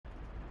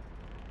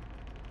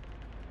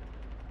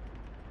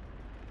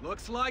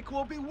Looks like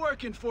we'll be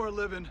working for a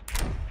living.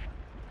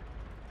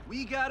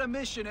 We got a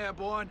mission,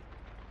 Airborne.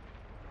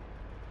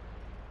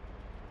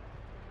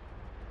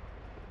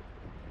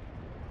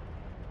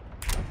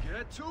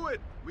 Get to it.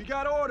 We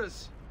got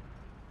orders.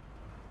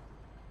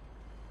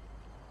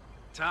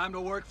 Time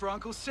to work for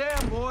Uncle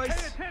Sam, boys.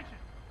 Pay attention!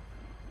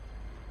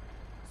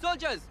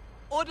 Soldiers,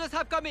 orders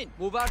have come in.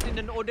 Move out in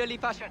an orderly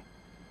fashion.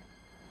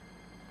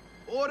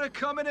 Order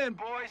coming in,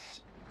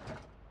 boys.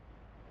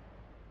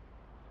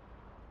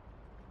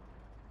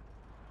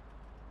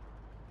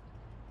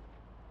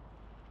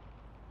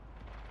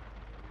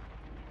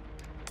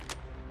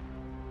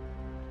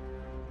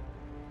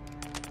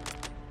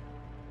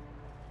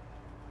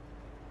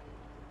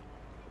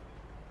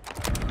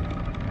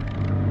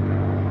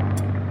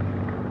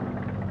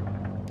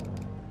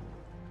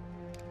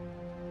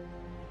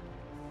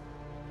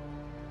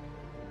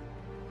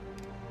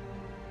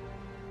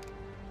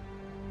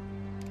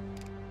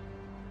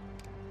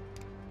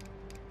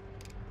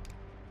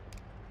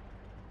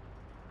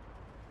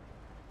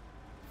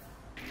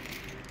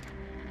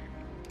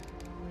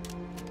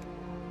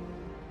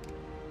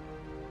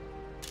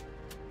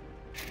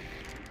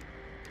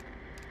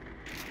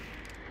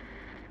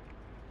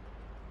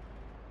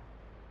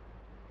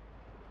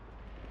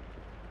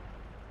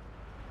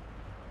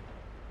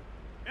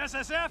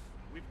 SSF,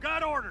 we've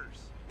got orders.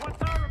 What's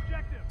our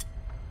objective?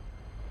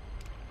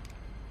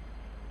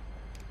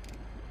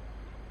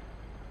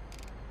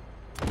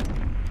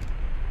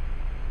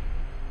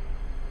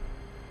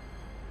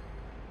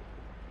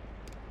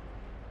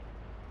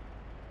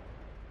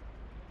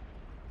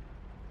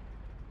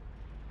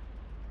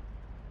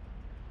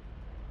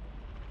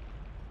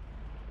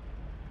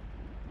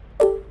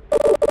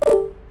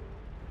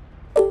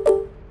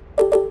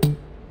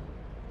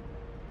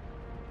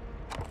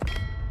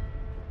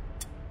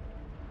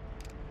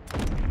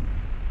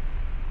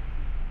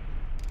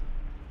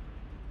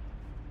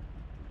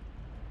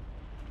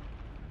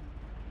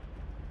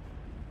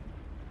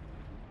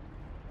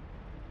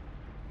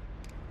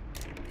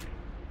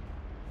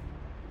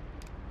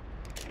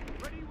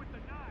 Ready with the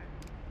knife.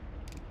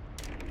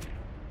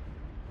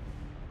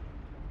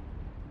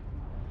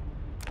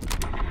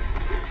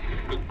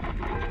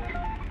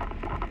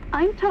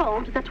 I'm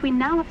told that we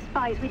now have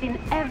spies within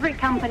every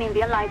company in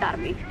the Allied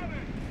Army.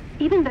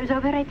 Even those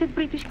overrated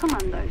British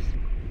commandos.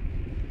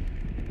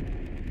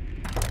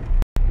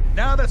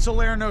 Now that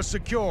Salerno's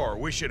secure,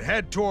 we should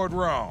head toward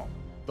Rome.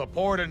 The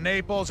port at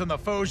Naples and the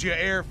Foggia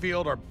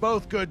airfield are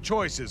both good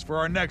choices for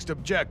our next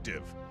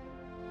objective.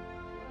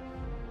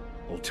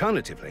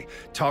 Alternatively,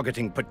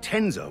 targeting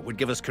Potenza would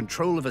give us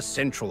control of a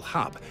central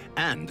hub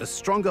and a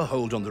stronger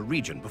hold on the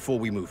region before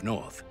we move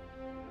north.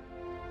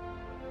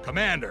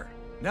 Commander,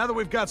 now that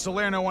we've got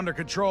Salerno under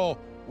control,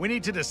 we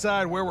need to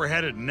decide where we're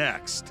headed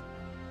next.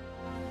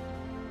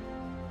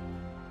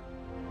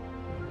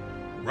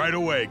 Right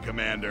away,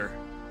 Commander.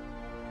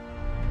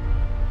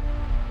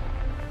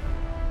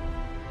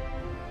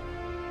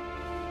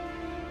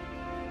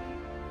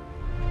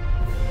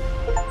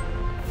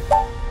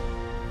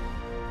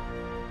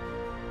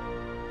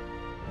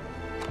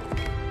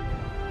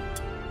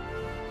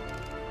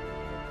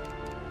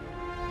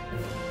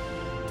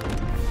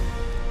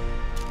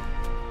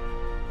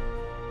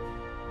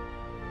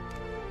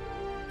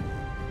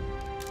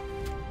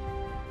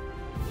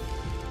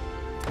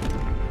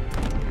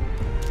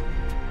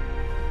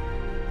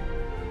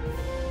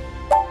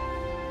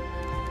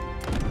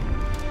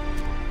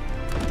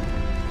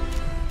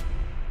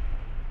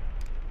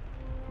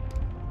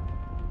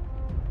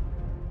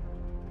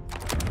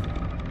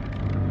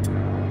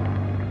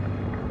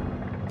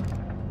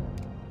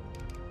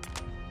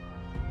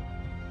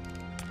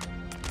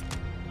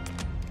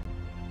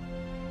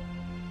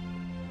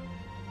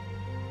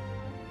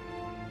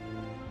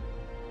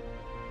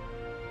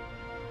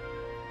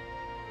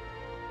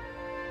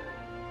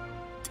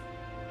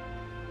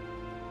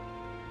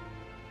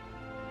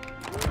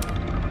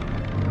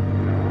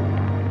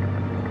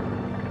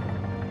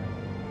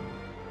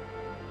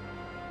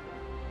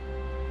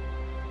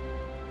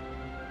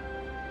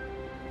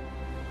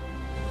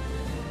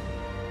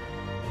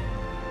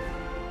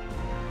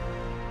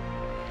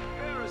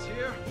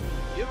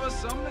 Give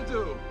us something to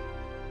do.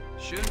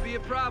 Shouldn't be a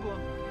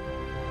problem.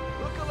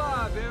 Look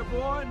alive,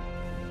 Airborne.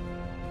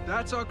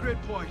 That's our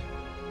grid point.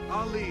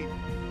 I'll lead.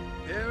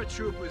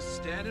 Paratroopers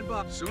standing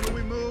by. Sooner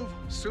we move,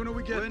 sooner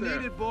we get there. We're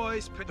needed,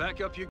 boys.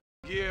 Pack up your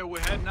gear.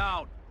 We're heading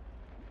out.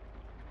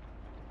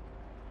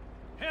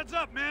 Heads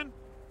up, men.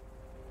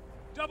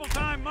 Double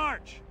time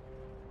march.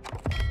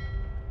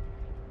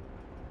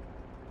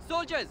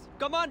 Soldiers,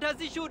 command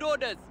has issued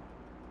orders.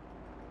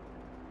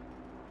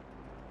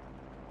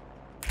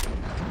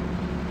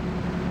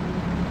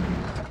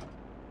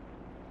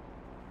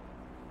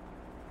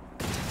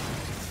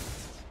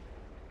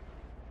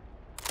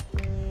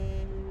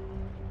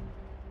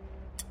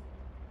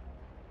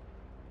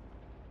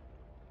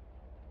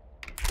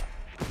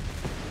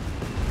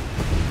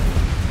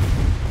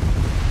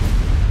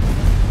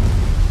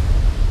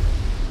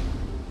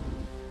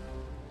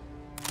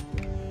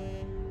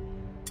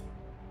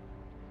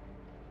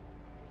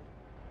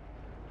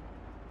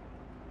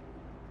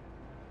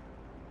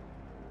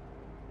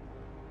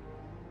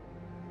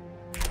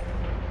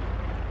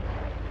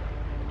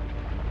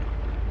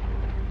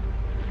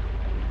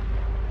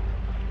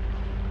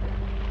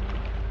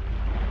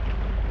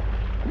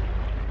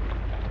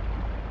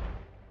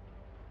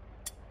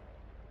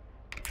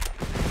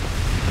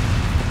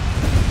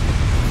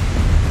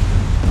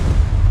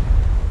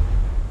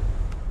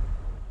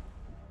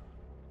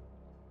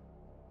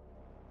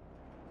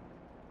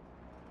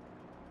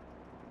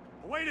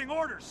 Awaiting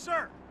orders,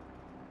 sir.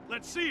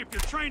 Let's see if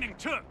your training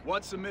took.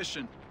 What's the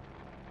mission?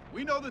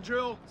 We know the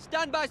drill.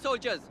 Stand by,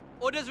 soldiers.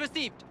 Orders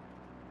received.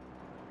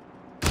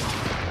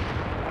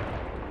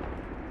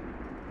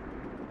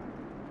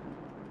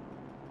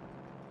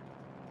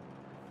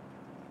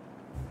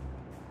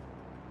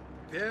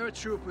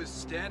 Paratroopers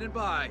standing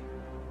by.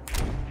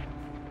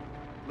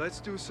 Let's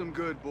do some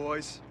good,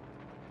 boys.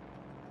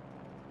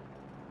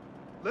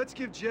 Let's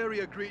give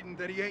Jerry a greeting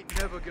that he ain't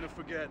never gonna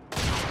forget.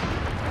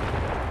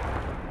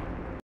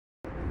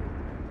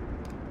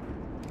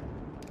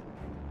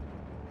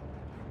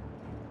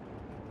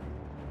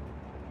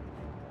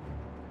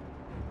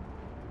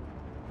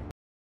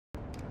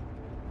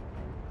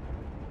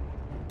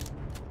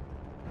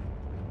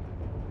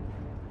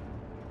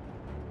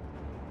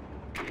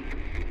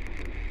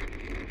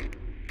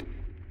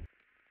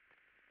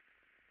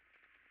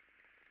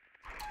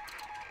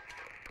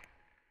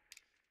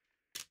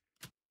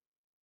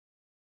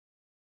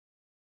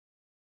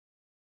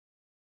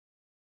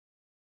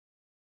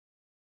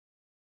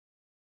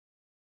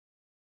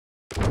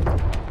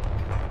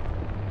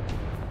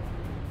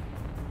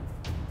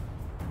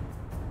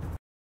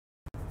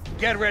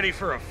 Get ready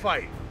for a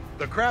fight.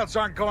 The crowds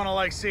aren't going to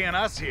like seeing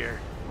us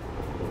here.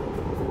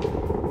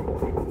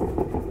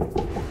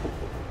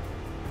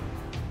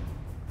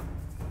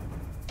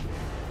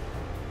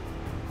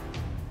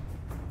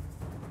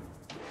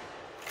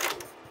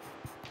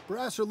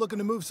 Brass are looking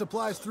to move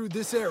supplies through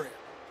this area,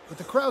 but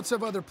the Krauts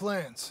have other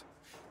plans.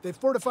 They've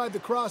fortified the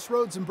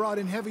crossroads and brought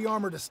in heavy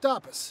armor to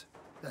stop us.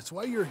 That's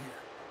why you're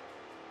here.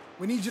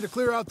 We need you to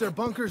clear out their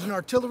bunkers and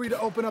artillery to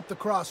open up the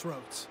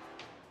crossroads.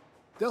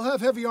 They'll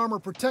have heavy armor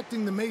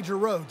protecting the major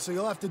roads, so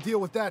you'll have to deal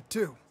with that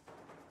too.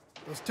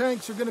 Those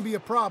tanks are gonna be a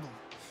problem,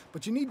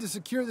 but you need to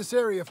secure this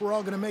area if we're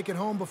all gonna make it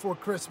home before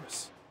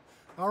Christmas.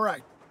 All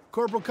right,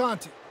 Corporal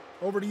Conti,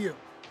 over to you.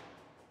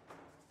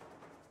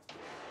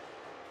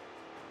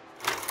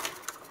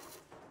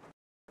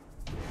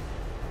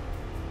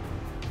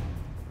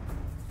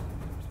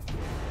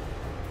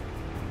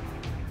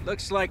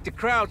 Looks like the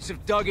Krauts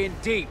have dug in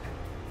deep.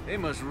 They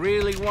must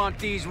really want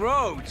these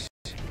roads.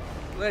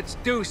 Let's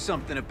do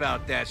something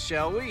about that,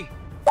 shall we?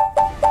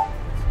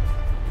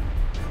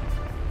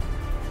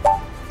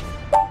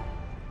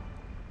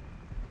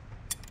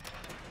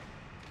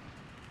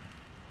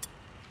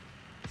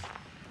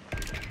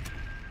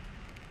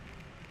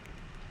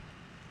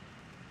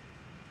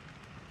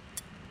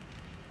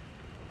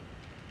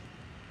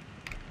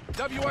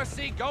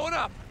 WSC going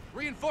up.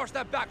 Reinforce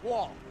that back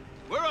wall.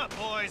 We're up,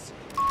 boys.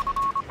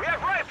 We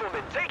have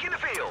riflemen taking the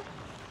field.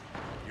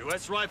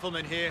 U.S.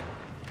 riflemen here.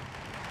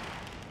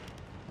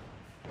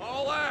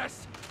 All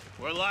ass.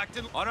 We're locked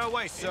in. On our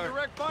way, sir.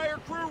 Indirect fire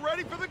crew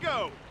ready for the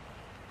go.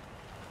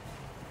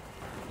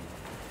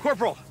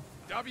 Corporal,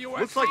 WSC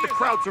looks like the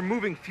Krauts are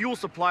moving fuel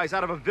supplies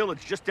out of a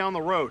village just down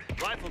the road.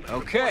 Riflemen.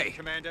 Okay. Reporting,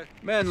 Commander.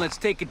 Men, let's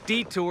take a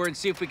detour and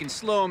see if we can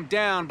slow them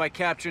down by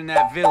capturing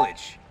that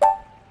village.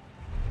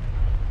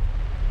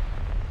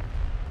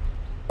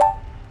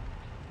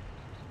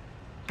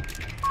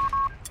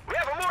 We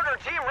have a mortar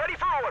team ready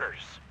for orders.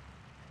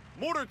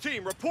 Mortar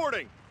team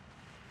reporting.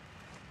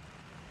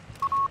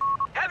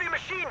 Heavy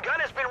machine gun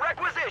has been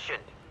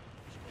requisitioned.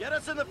 Get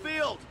us in the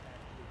field.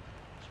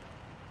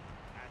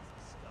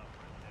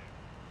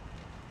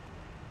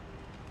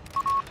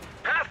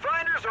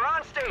 Pathfinders are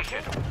on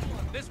station.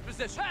 This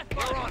position.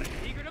 We're on it.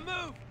 Eager to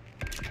move.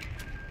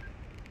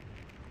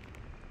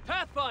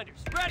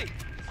 Pathfinders, ready.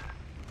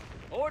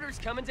 Orders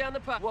coming down the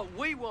pipe. What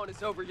we want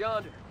is over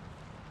yonder.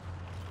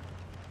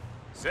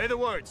 Say the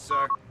word,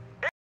 sir.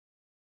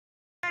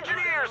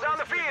 Engineers on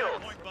the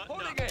field.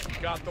 Holding it.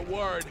 Got the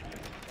word.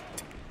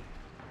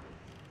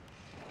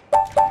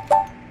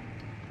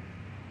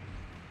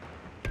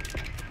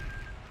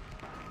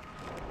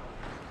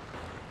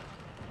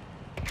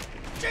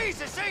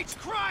 Jesus H.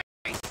 Christ!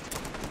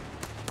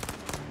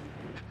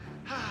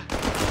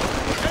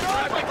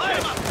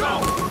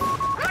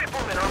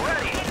 Riflemen are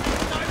ready.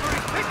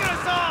 Picking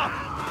us off!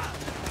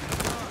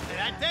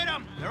 That did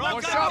them! They're all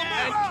Push got up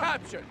and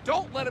capture.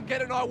 Don't let them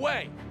get in our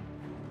way.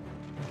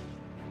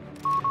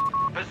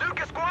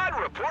 Bazooka squad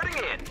reporting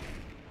in.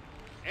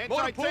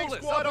 Anti-tank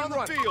squad on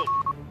the field.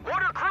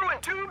 Mortar crew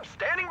and tubes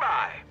standing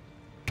by.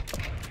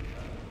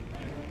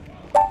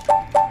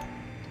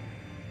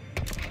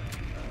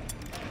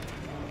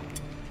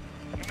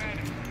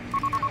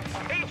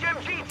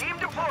 HMG team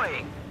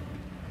deploying.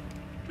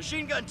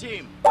 Machine gun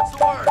team, what's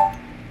the word?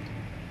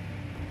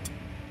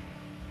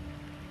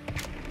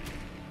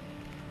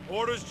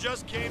 Orders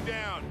just came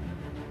down.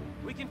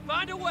 We can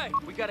find a way.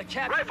 We gotta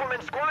capture.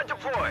 Rifleman squad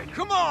deployed.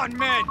 Come on,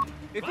 men!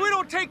 If we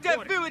don't take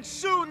that village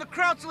soon, the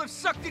Krauts will have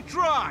sucked it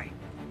dry!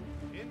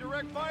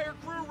 Indirect fire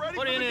crew ready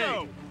Put for in the A.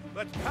 go.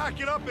 Let's pack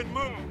it up and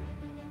move.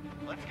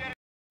 Let's get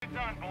it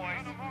done, boys.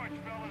 On the march,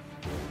 fellas.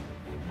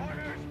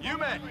 Orders. You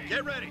men,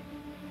 get ready.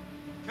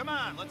 Come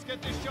on, let's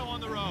get this show on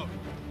the road.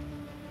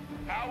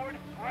 Howard,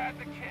 grab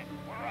the kit.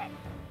 We're up.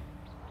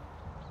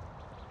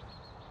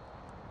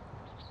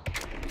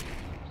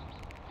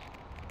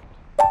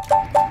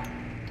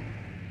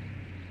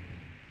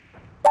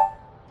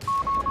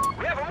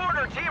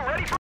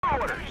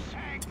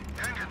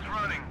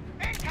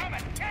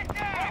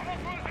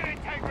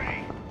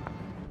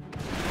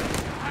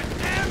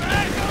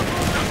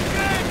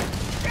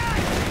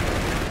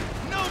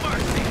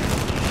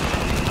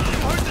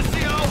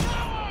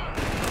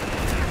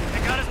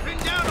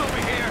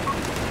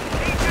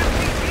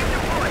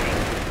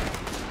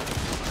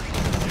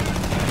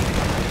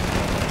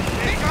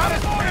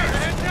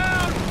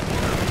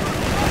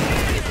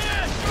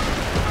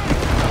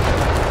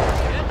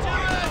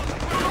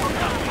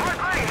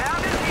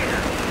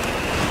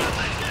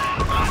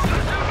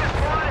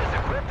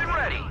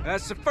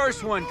 the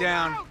first one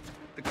down.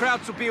 The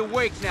Krauts will be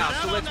awake now,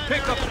 so let's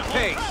pick up the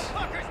pace.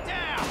 Fuckers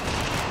down!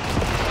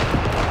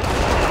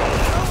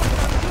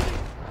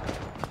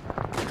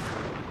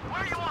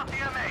 Where you want the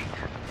M8?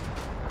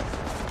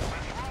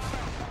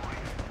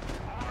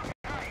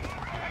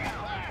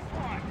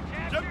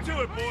 Jump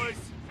to it, boys!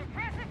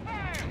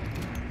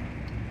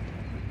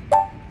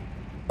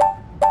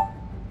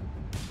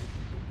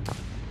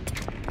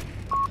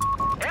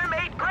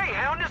 M8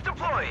 Greyhound is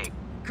deploying.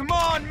 Come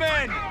on,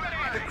 men!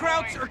 The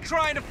Krauts are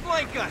trying to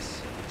flank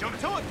us. Jump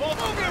to it, both!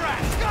 Move your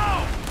ass!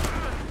 Go!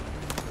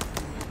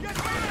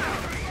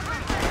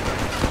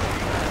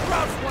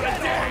 Krauts want to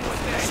dang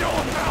with this! Show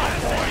them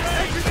how, boys!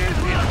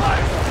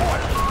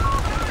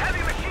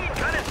 Heavy machine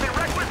gun has been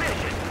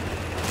requisitioned.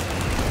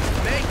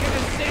 Make a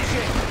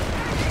decision!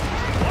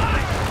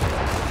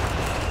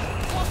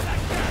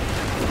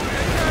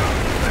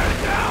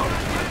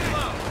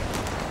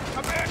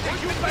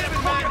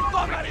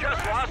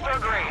 Just lost our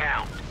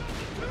Greyhound.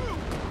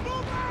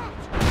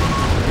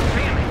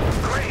 Damn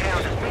it!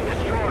 Greyhound has been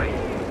destroyed.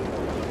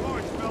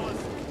 March,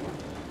 fellas.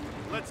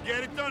 Let's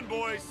get it done,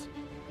 boys.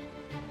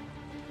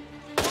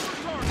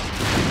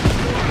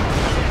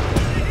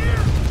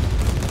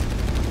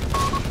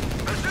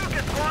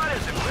 Bazooka squad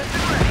is equipped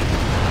and ready.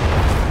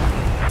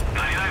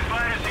 99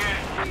 fighters here.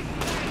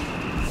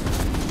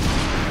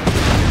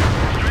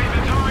 Straight to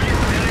target,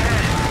 dead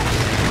ahead.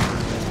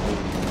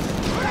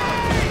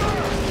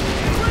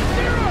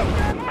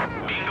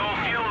 Bingo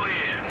fuel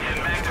in,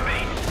 heading back to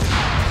base.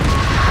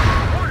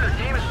 Order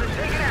team has been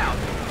taken out.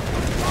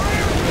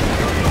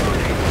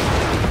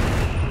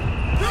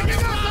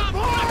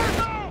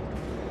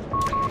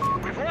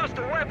 We've lost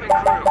a weapon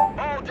crew,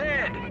 all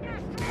dead.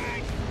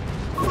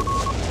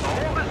 The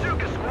whole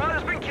bazooka squad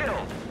has been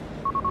killed.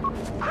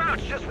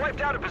 Crouch just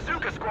wiped out a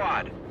bazooka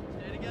squad.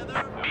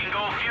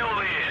 Bingo fuel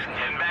in,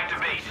 heading back to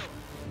base.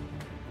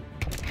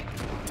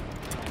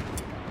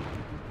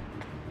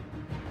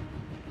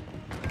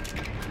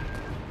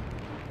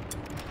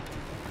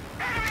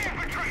 Enemy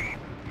infantry!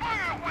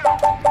 Fire at will!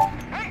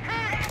 AK!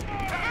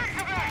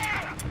 Evasive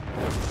action!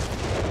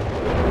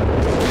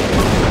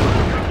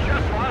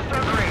 Just lost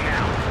our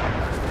Greyhound.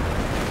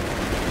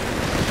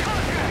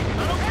 Contact!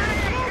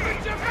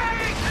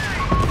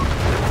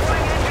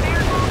 Deploying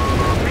engineers?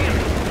 Damn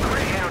it!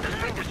 Greyhound has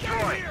been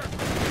destroyed.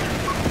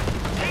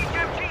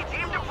 HMG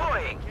team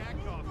deploying.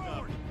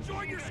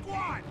 Join your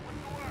squad!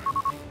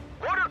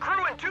 Water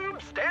crew and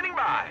tubes standing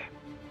by.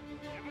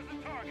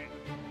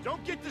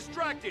 Don't get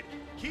distracted.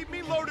 Keep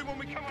me loaded when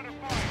we come under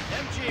fire.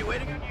 MG,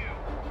 waiting on you.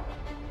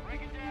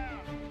 Break it down.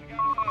 We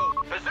gotta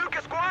move.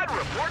 Bazooka squad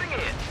reporting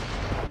in.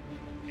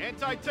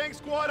 Anti-tank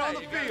squad on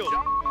the field.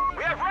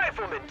 We have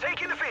riflemen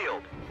taking the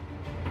field.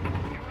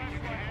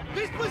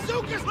 These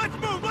bazookas! Let's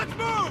move! Let's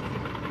move!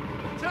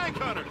 Tank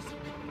hunters.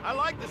 I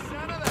like the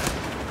sound of that.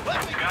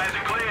 Let's Guys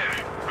are clear.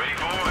 Ready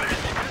for orders.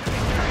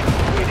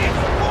 We need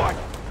support!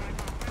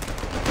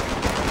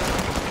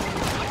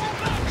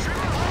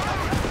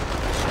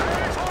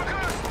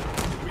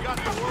 We got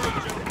the word,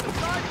 Joe. The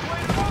side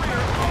plate of the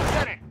rear.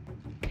 Set it.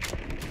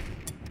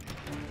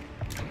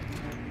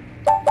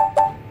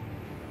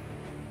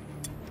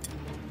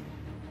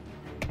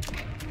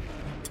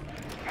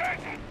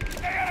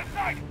 Stay out of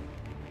sight.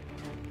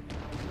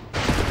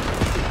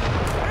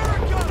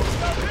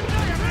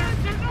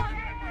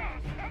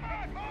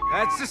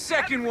 That's the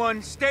second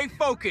one. Stay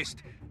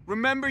focused.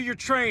 Remember your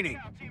training.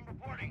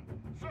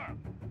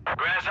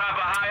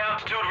 Grasshopper high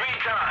altitude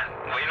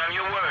recon. Wait on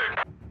your word.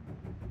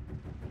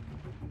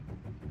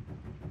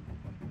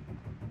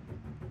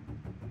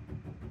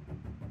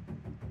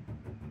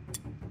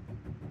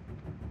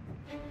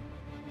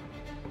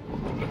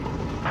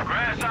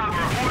 Grasshopper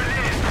reported in.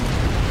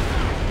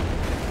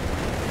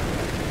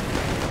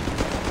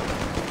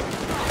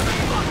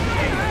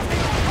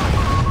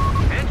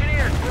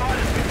 Engineer squad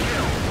has been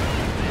killed.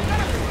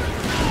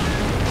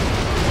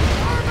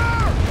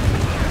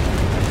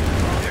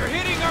 They're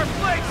hitting our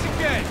flanks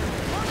again.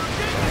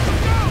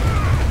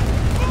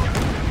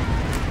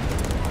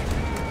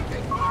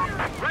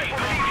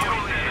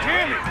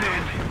 Damn it,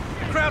 man.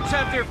 The Krauts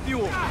have their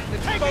fuel.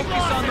 Let's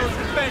focus on those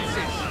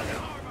defenses.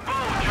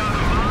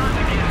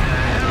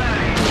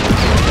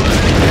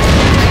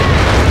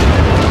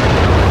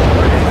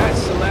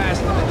 That's the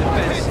last of the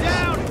defenses.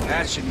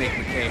 That should make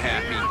McKay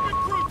happy.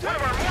 One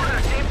of our mortar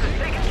teams has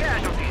taken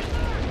casualties.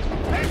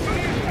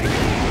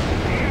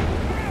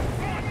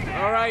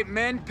 All right,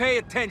 men, pay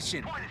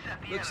attention.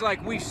 Looks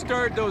like we've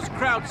stirred those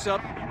Krauts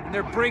up, and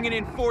they're bringing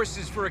in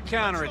forces for a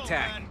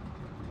counterattack.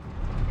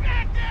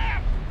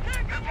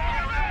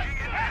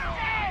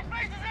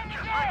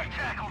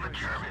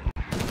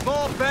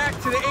 Fall back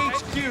to the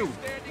HQ.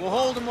 We'll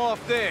hold them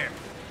off there.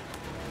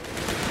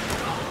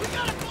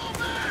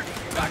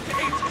 Back to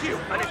HQ.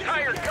 An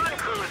entire gun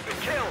crew has been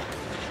killed.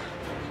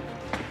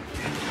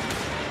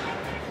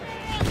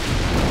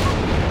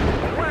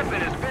 The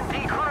weapon has been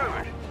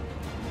decrewed.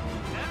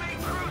 Enemy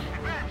crews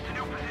advanced to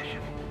new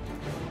position.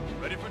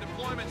 Ready for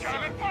deployment, sir.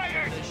 Enemy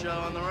fighters! Show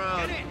on the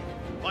road.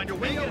 Find your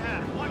wing and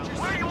hat. Watch your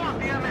Where do you want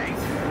the M8?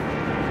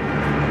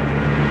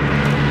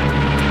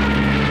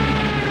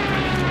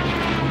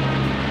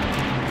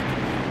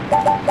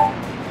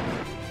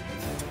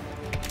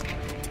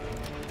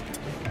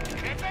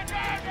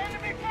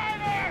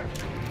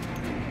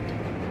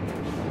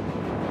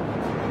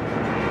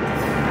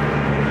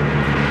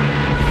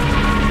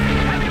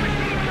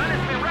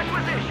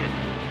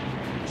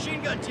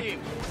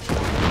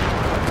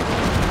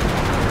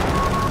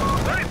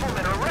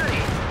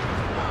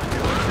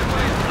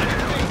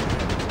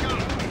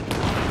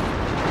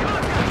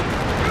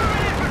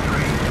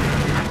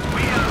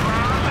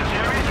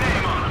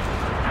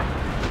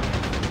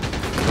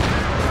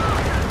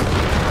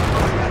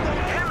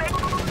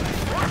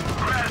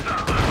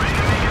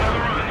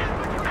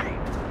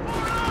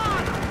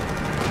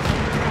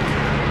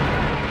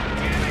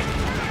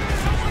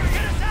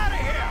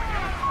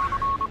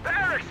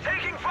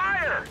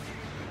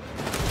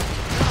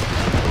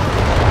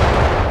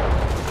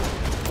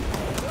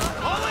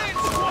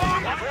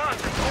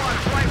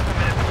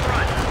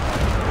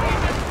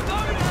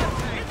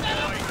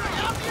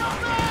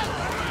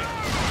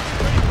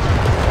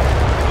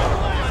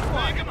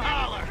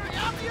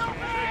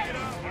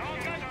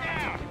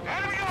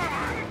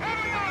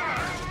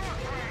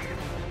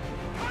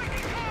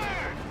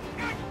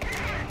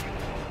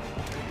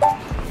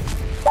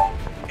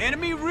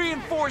 Enemy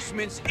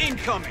reinforcements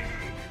incoming!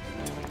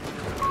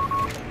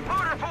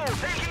 Motor pool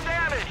taking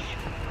damage!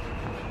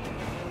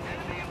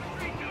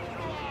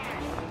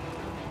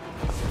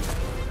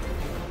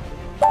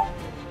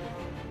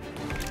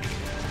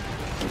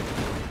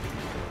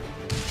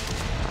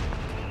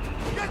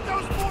 Get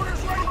those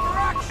mortars ready for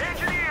action!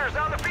 Engineers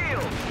on the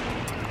field!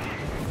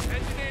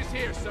 Engineers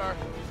here, sir.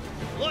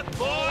 Look,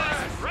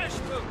 boys! Fresh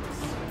boots!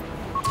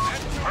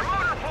 Our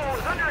motor pool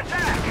is under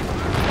attack!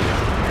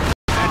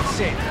 That's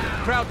it.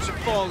 Krauts are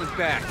falling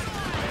back.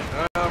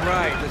 All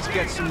right, let's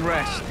get some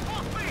rest.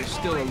 There's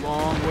still a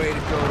long way to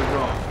go to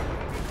Rome.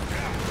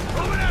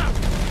 Moving out!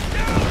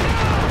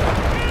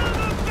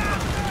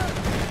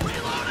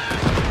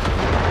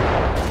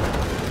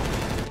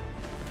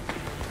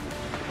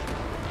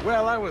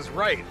 Well, I was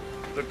right.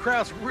 The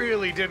Krauts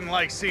really didn't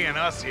like seeing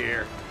us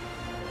here.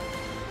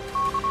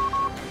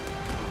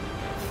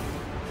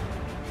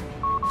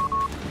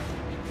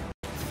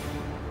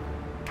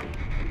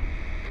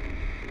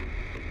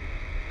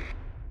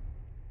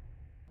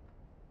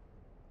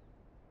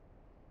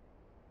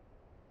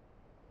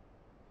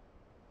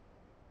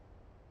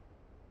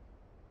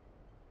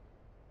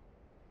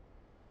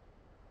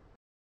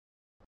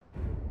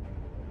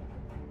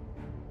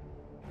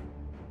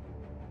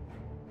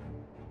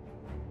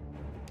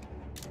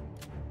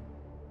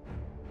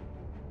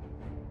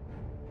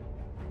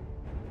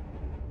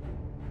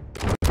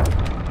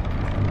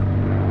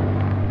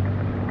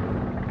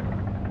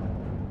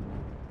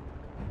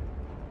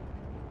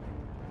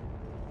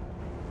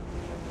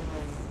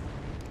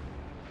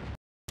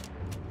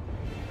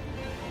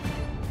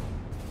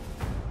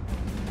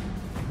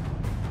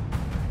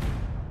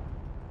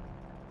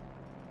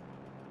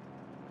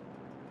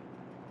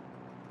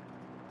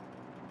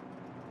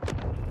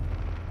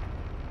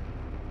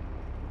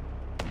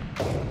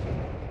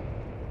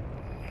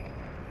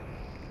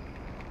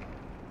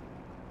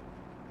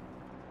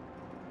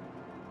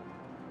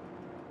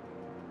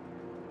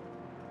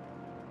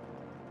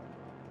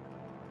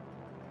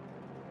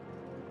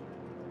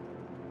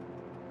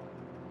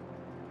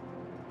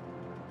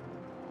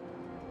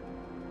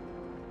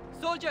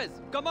 Soldiers,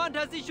 command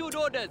has issued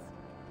orders.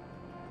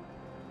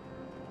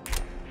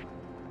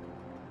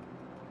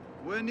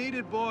 We're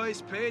needed,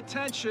 boys. Pay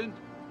attention.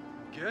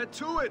 Get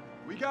to it.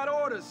 We got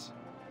orders.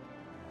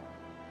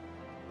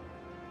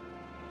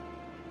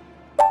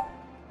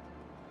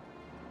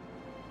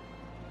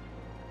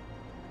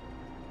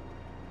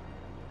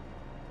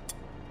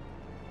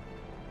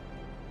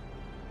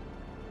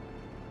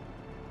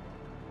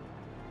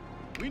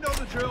 We know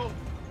the drill.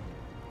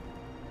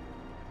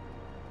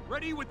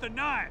 Ready with the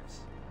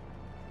knives.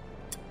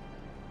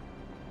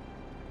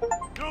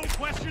 No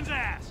questions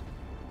asked.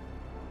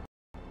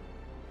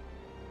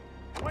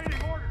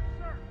 Waiting orders,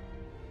 sir.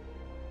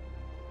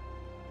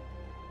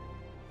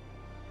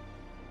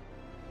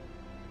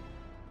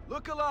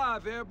 Look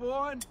alive,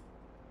 airborne.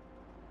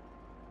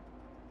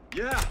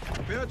 Yeah,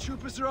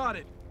 paratroopers are on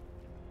it.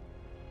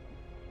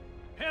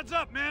 Heads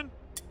up, men.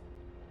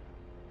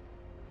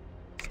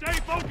 Stay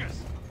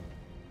focused.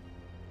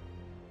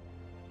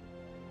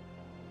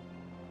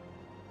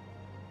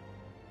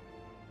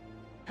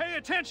 Pay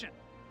attention.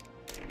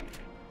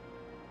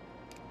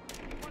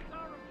 What's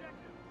our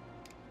objective?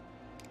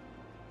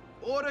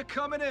 Order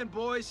coming in,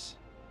 boys.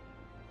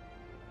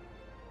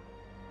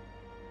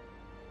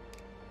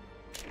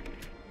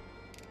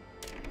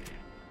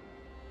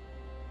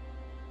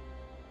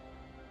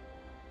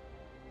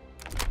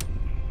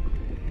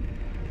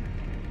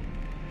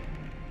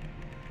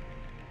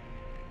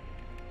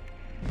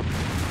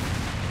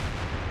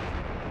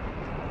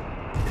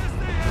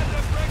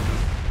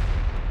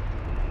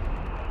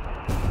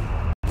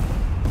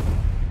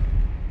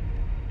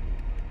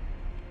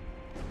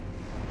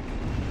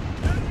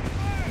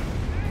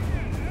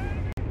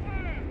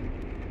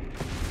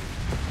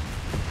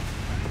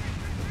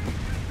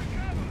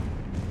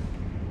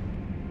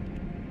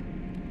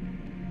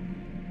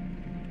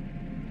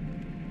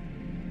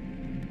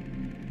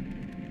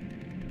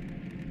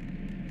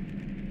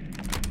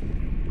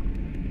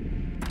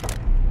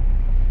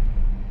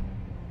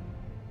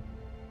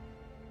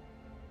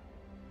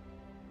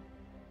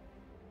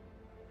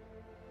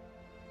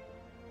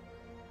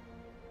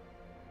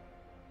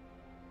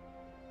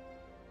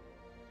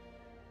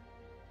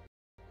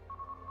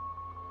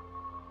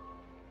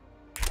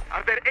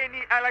 Are there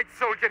any Allied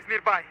soldiers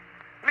nearby?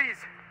 Please,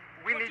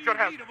 we need your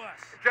help.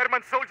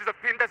 German soldiers have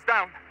pinned us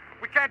down.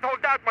 We can't hold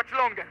out much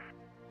longer.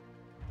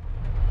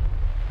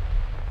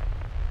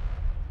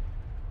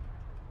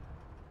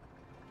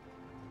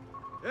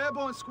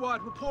 Airborne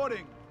squad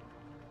reporting.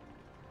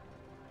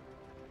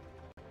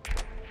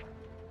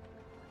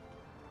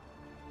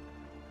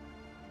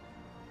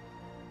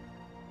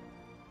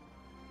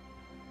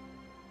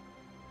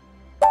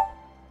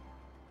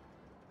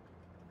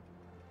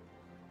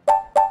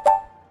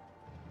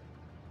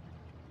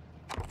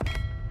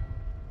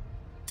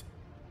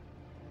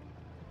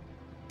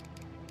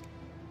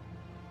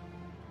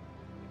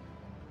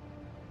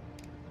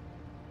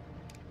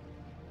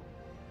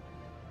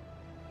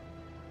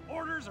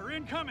 Orders are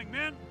incoming,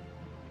 men!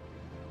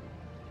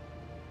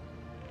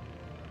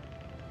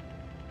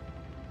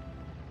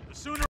 The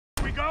sooner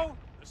we go,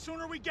 the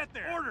sooner we get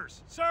there.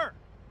 Orders, sir!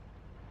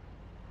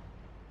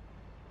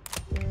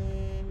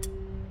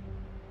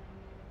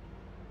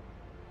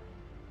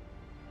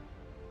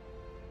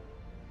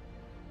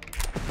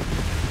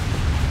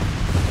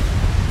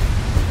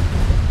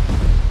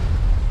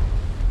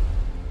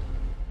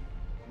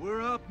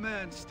 We're up,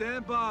 men.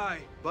 Stand by.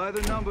 By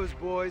the numbers,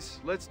 boys.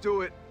 Let's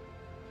do it.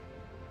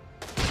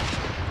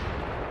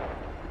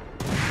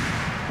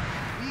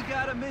 We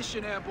got a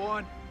mission,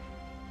 Airborne.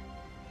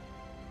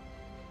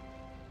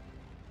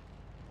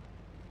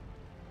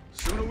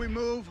 Sooner we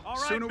move, All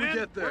right, sooner men, we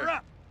get there. we're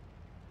up.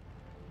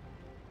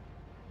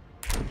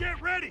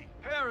 Get ready!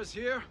 Paris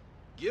here.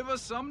 Give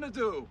us something to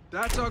do.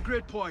 That's our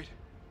grid point.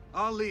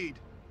 I'll lead.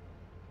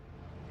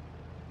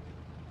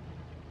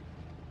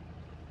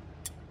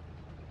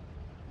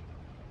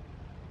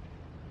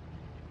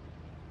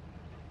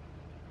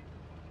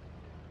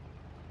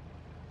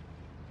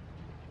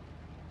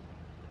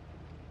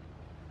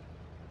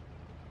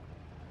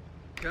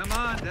 Come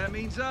on, that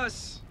means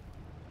us.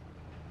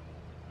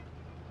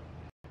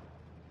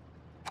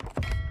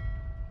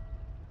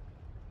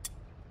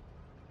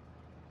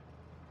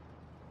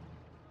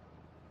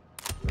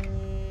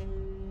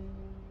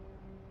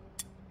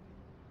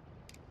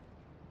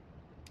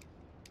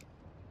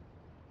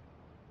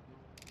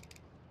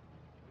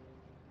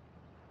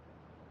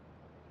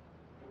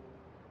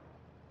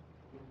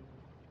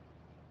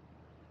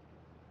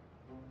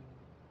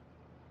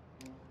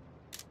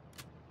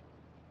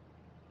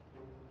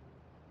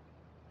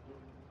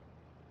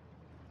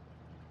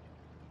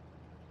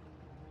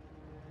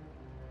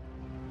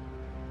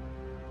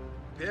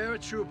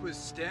 Paratroopers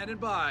standing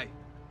by.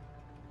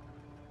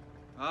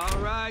 All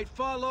right,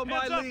 follow my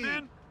Heads up, lead.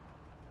 men!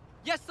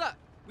 Yes, sir.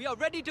 We are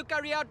ready to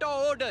carry out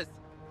our orders.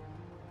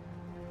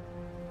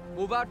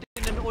 Move out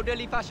in an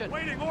orderly fashion.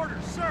 Waiting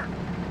orders, sir!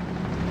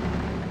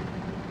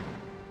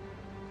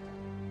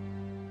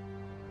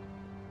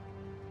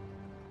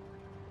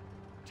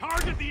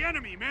 Target the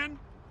enemy, men!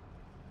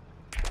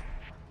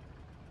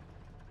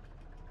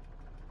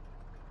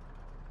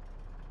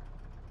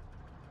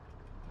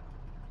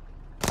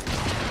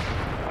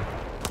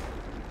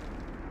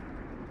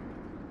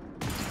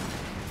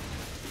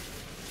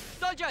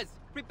 Soldiers,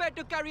 prepare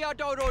to carry out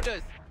our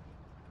orders.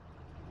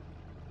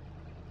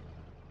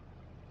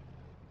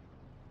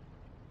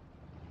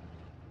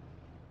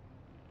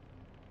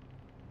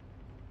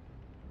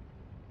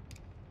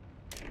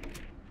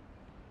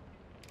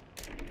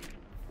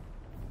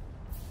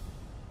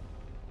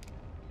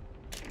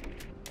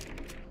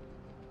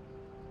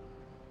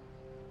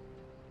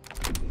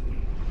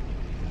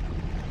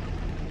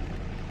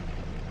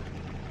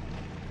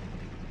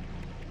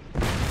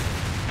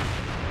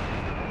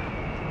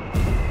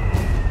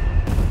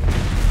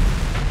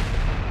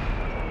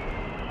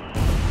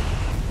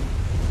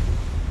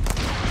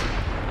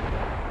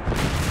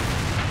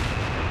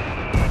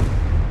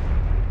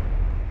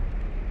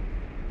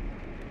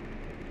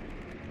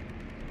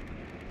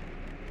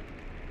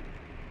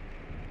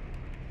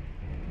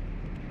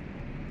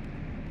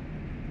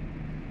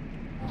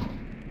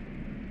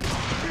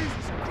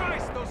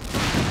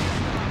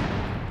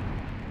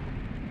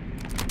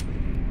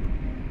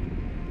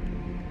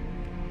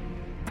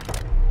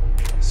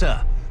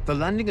 Sir, the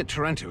landing at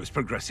Taranto is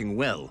progressing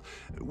well.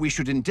 We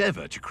should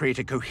endeavor to create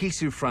a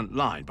cohesive front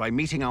line by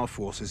meeting our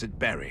forces at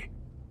Berry.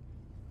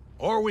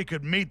 Or we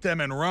could meet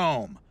them in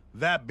Rome,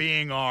 that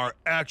being our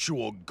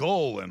actual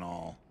goal and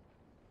all.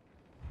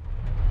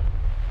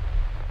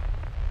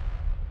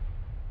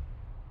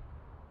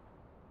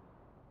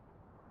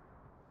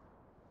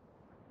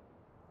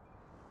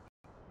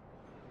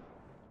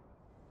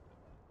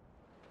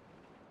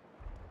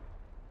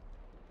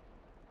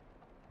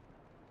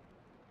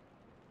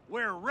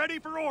 We're ready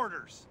for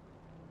orders.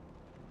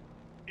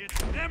 It's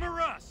them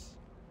or us.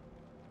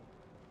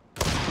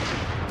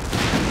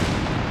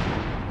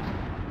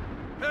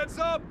 Heads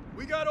up!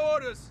 We got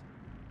orders!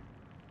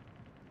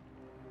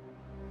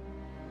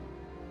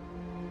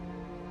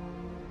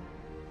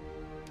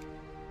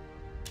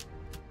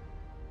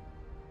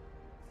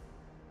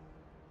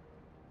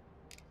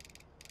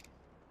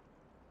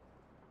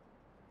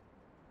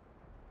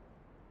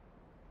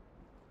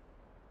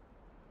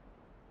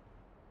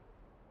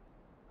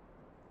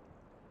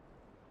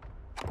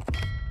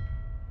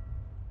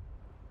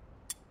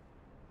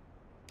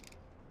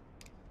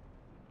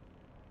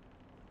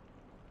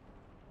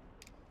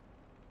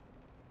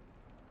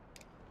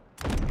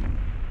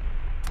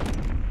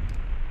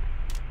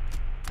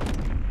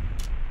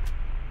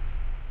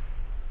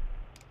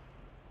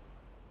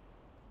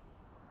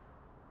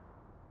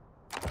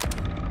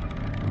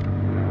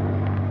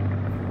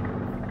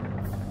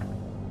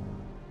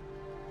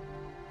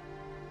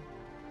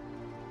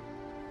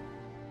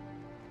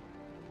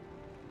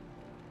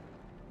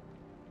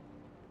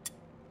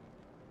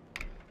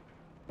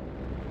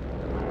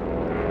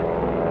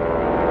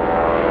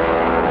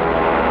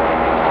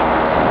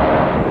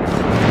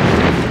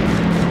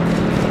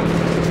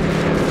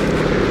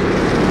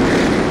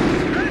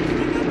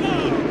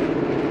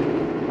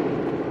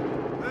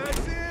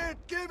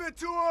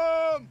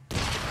 'em!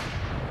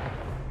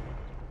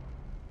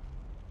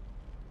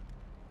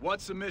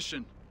 What's the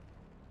mission?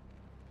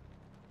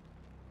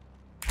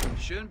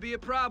 Shouldn't be a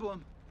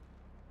problem.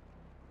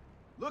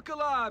 Look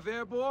alive,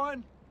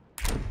 airborne!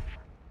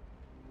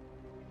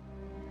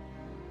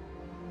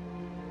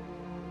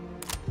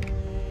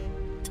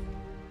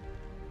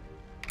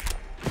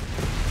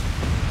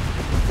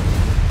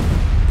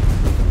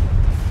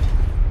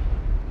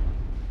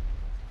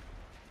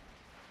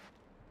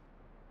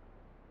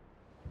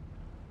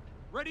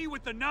 Ready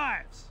with the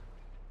knives!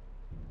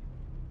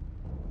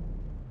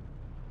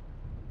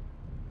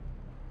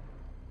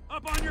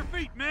 Up on your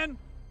feet, men!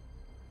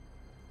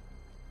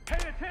 Pay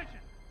attention!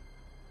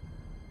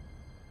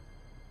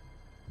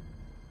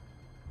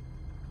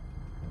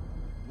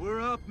 We're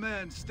up,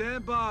 men.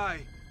 Stand by.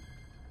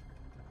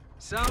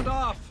 Sound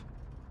off.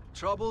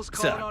 Trouble's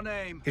calling Sir, on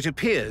aim. it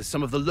appears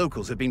some of the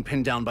locals have been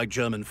pinned down by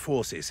German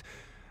forces.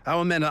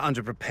 Our men are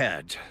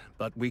underprepared,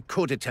 but we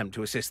could attempt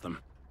to assist them.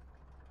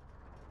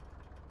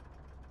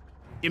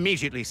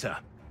 Immediately, sir.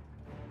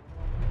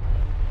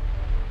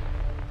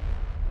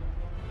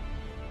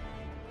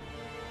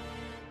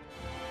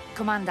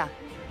 Commander,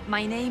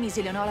 my name is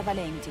Eleonora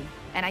Valenti,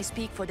 and I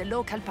speak for the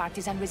local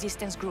partisan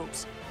resistance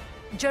groups.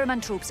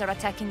 German troops are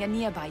attacking a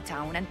nearby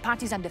town, and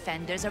partisan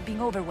defenders are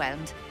being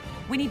overwhelmed.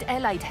 We need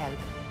allied help.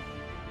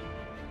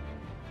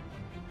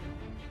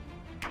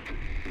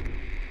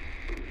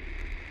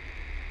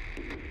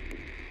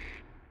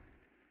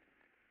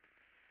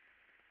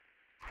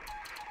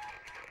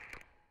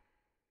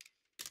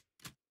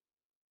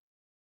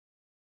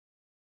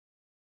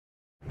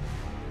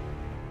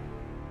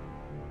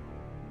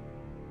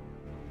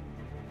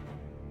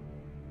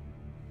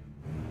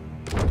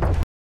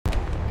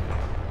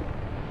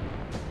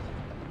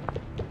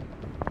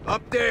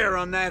 Up there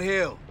on that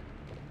hill.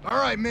 All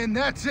right, men,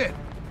 that's it.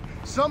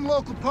 Some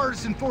local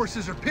partisan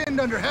forces are pinned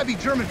under heavy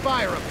German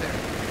fire up there.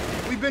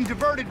 We've been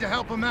diverted to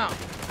help them out.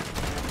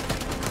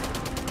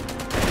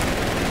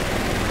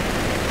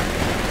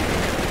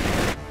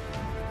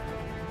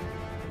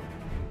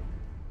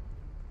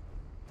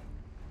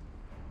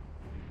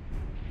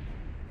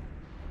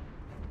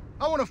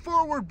 I want a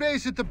forward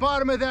base at the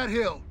bottom of that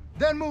hill,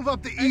 then move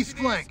up the east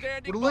flank.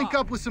 We'll link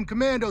up with some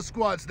commando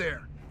squads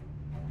there.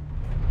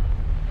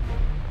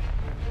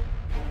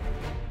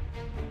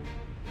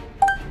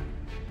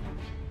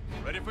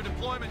 Ready for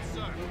deployment,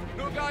 sir.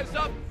 New guys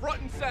up,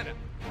 front and center.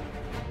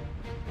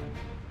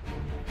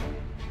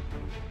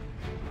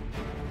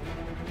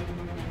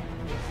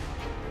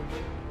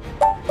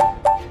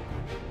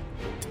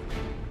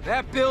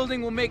 That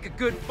building will make a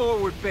good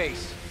forward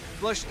base.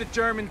 Flush the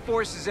German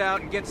forces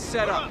out and get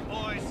set up.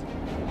 Boys.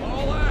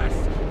 All ass.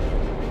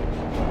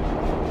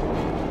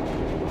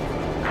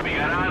 We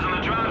got eyes on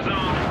the drop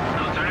zone.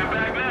 Don't turn it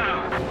back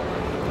now.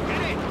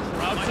 Get in!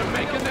 Crowds are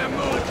making their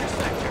move.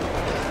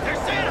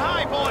 They're saying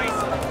hi, boys!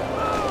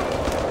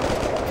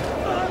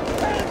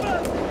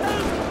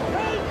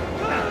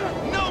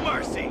 No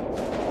mercy!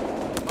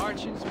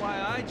 Marching's why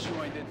I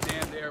joined it,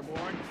 damned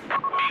airborne.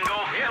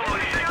 Bingo, hill in.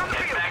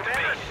 Get back to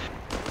base.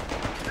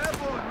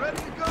 Airborne, ready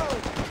to go!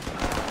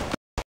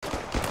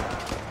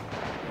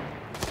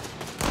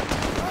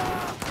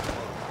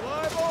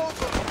 Climb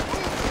over!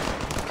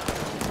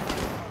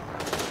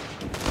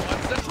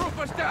 Watch the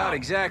troopers down. Not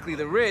exactly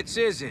the Ritz,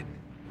 is it?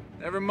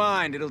 Never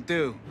mind, it'll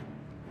do.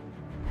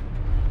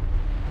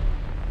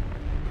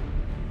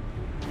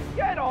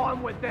 Get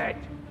on with it.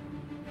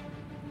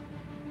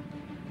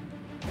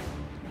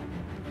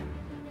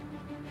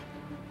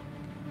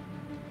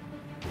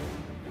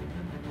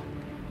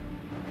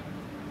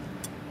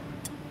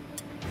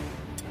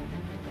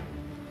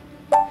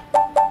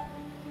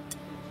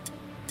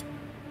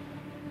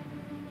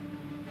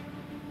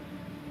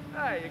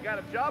 Hey, you got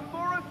a job for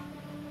us?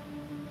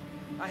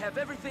 I have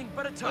everything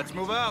but a target. Let's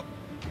move out.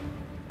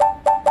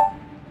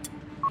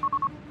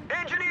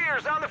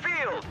 Engineers on the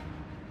field.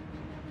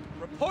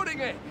 Reporting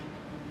in.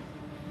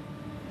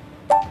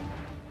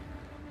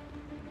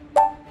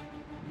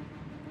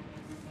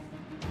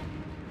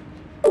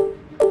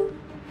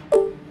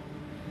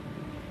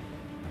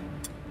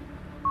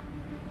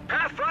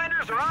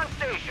 Pathfinders are on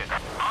station.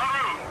 En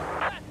route.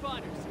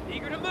 Pathfinders,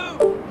 eager to move.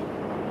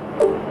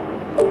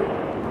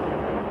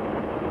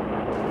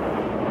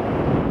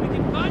 We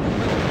can find them.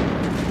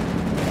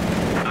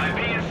 IP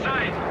in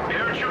sight.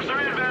 Paratroops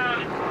are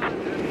inbound.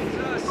 It's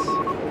us.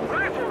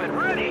 Riflemen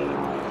ready.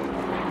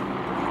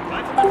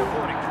 Rifleman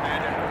reporting,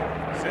 Commander.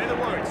 Say the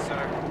word,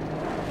 sir.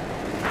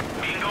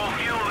 Bingo,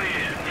 fuel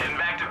in. Heading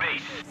back to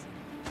base.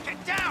 Get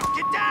down!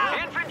 Get down!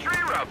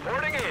 Infantry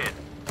reporting in.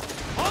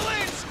 All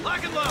in!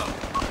 Lock and load!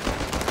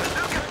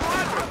 Bazooka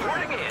squad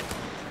reporting in.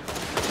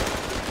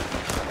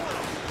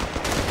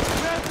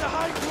 Grab the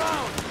high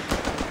ground!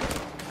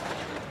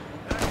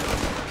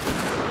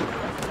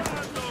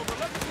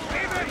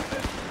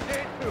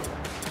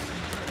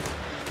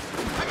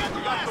 I got the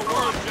last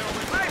one,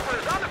 gentlemen.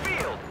 Snipers on the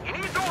field. He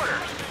needs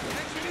orders.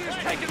 Engineers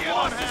taking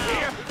losses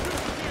here.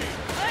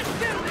 Let's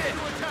do this.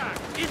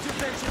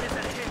 Intervention is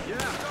at hand.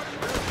 Yeah.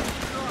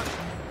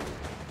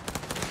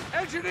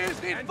 Engineers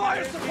Need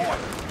fire support!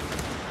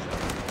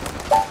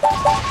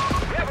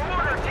 We have a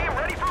mortar team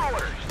ready for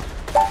orders.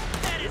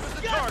 That is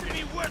got to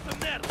be worth a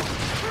medal!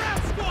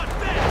 Crowd squad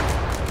back!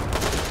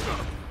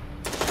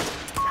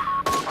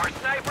 Our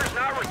sniper's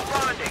not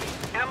responding.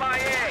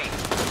 MIA.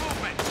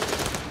 Movement!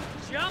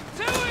 Jump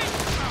to it!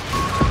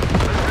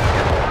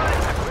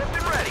 Equipped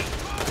and ready.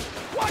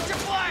 Watch your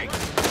flank!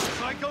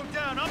 If I go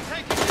down, I'm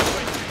taking you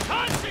with me.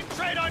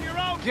 Concentrate on your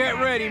own!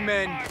 Get ready,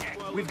 men.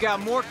 We've got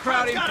more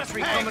crowd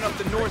infantry coming up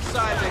the north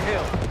side of the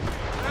hill.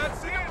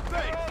 That's the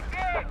thing.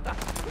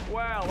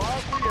 Well,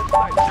 I'll be a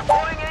sight.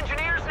 Deploying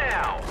engineers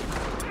now.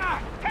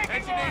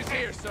 Engineers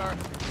here, sir.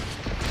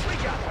 We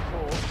got the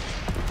pool.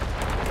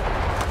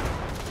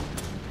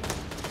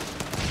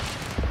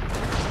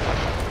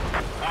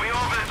 We'll be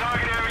over the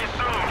target area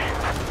soon.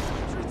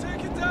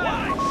 Take it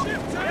down!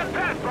 Ship We have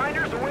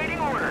pathfinders awaiting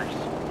orders.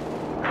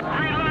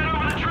 Green light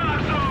over the drop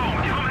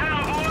zone. Give them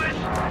hell, boys.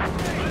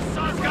 The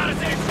sun's got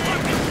us in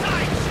fucking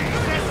tight!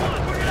 Jesus!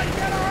 We're gonna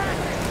get our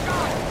asses! Go!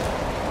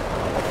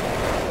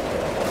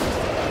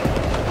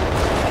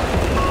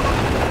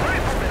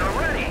 Riflemen are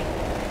ready.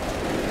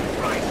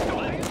 Right,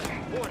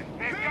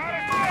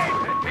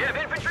 We have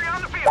infantry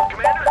on the field,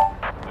 Commander.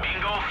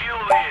 Bingo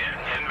fuel in.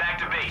 Heading back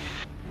to base.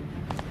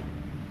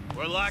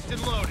 We're locked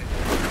and loaded.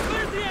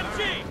 Clear the MG!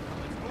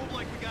 Let's move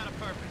like we got a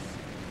purpose.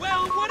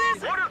 Well, what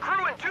is it? Water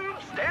crew and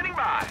tubes standing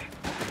by.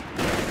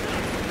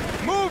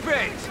 Move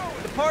it!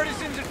 The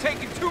partisans are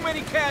taking too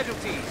many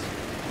casualties.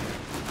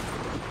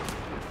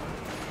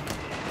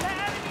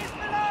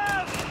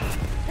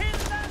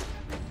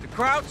 The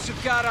Krauts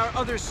have got our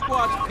other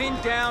squads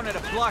pinned down at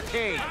a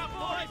blockade.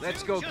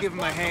 Let's go give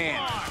them a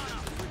hand.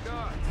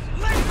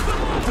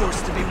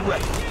 Forced to be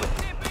ready.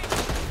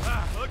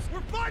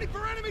 We're fighting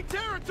for enemy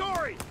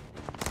territory!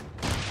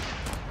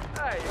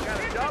 Hey, you got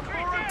a job for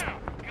us?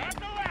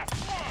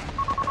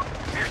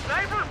 Your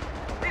sniper?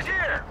 He's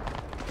here.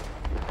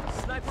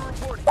 Sniper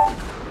reporting.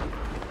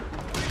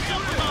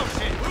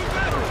 Promotion! Move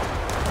out!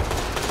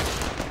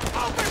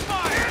 Open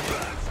fire!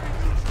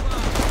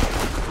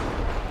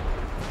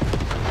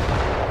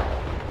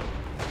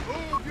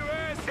 Move your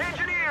ass!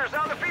 Engineers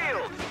on the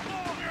field.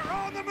 You're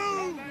on the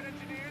move!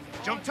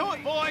 Jump to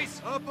it,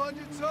 boys! Up on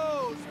your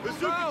toes!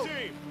 Bazooka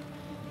team!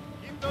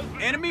 Keep those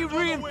Enemy bazookas on the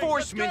wing.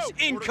 reinforcements Let's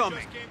go.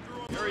 incoming.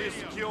 Area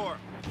secure.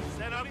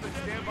 Set up and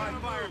stand by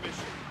fire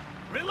mission.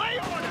 Relay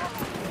order!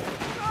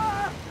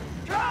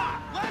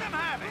 Let him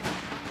have it!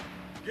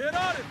 Get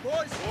on it,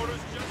 boys! Orders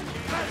just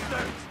came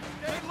in.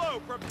 Stay low.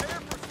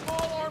 Prepare for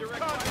small arms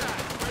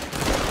contact.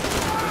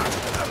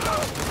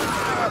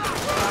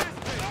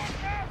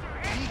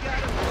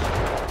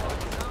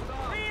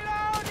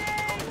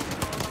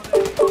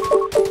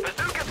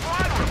 Bazooka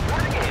squad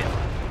reporting in.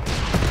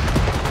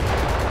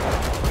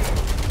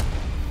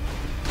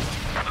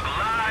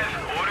 Live,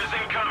 orders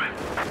incoming.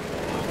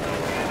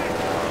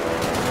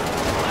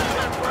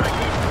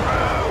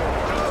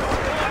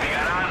 We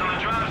got eyes on the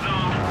drop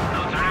zone.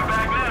 No turning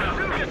back now.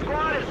 Bazooka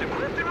squad is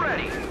equipped and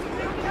ready.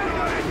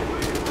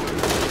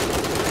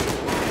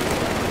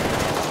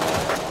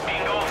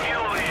 Bingo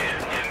fuel in.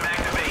 Heading back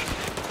to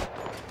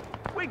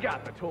base. We got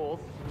the tools.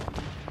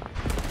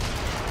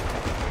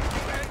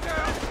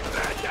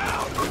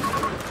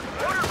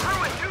 Order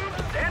crew and tubes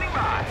standing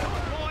by.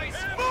 Boys,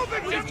 move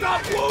it! We've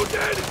got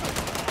wounded!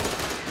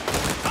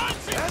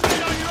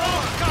 Concentrate on your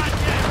own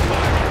goddamn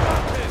fire!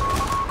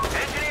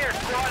 Engineer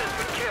squad has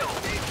been killed.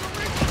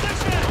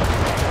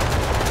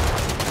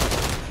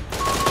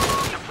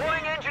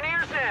 Deploying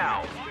engineers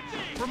now.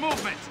 For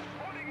movement.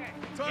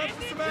 Time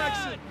for some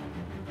action!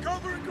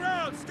 Covering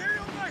ground! Stay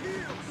on my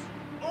heels!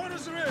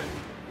 Orders are in!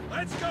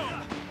 Let's go!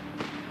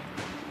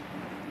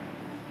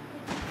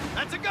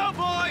 That's a go,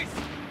 boys!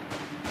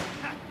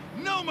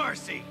 No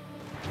mercy!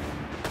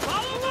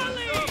 Follow my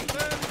lead!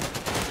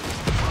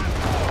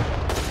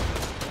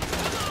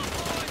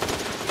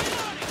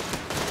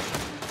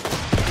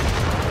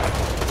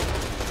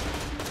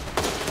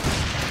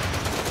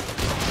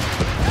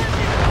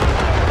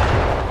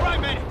 Right,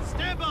 minute,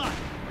 stand by!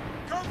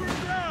 Covering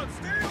ground!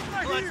 Stay on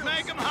my heels! Let's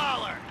make them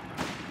holler!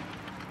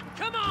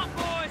 Come on,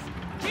 boys!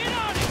 Get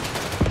on it!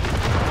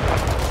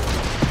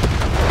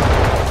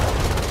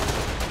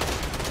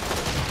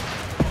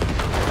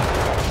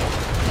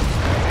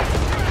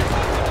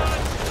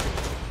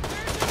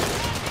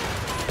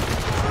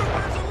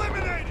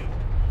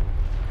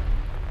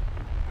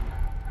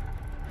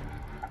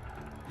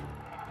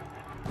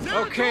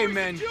 Okay,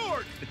 men.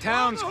 The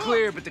town's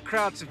clear, but the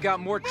Krauts have got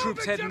more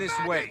troops heading this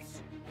way.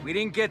 We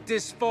didn't get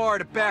this far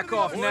to back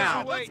off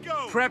now. Let's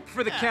go. Prep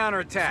for the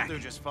counterattack. They'll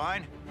do just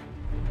fine.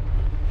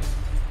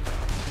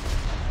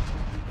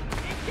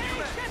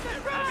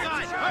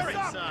 Hurry,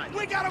 son!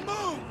 We gotta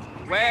move!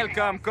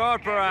 Welcome,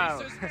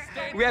 Corporal.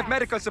 We have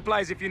medical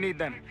supplies if you need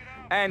them.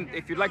 And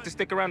if you'd like to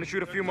stick around to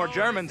shoot a few more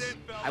Germans,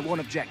 I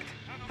won't object.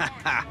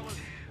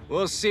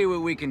 We'll see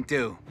what we can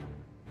do.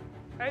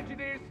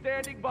 Engineers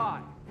standing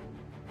by.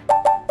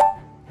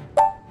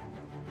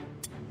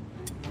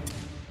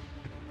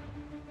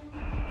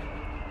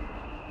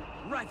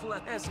 Rifle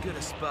at as good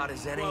a spot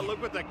as any. Well,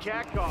 look what the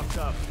cat coughed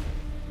up.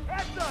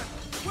 That's done!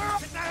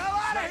 Get the hell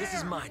out of here! This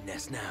is my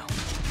nest now.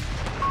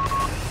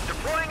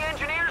 Deploying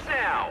engineers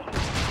now.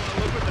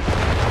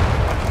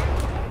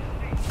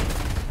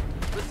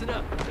 Listen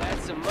up.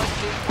 That's some much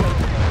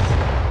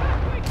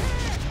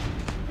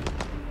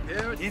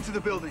needed. Into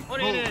the building. What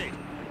do you need?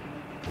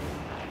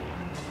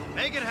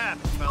 Make it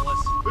happen, fellas.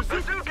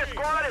 Bazooka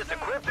squad is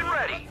equipped and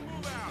ready.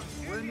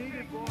 We're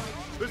needed, boys.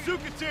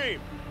 Bazooka team!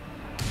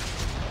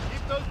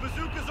 Keep those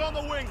bazookas on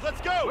the wings.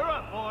 Let's go! We're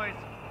up, boys.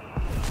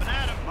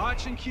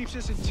 Marching keeps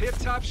us in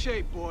tip-top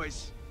shape,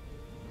 boys.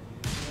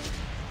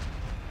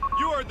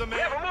 You heard the man.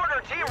 We have a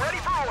mortar team ready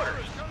for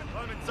orders.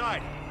 I'm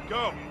inside.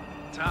 Go.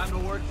 Time to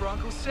work for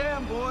Uncle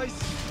Sam, boys.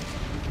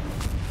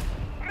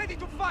 Ready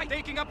to fight!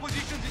 Taking up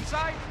positions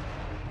inside.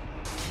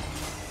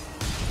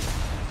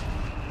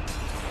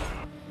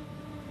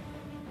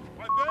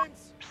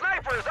 Weapons.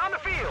 Sniper's on the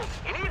field.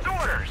 He needs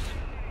orders.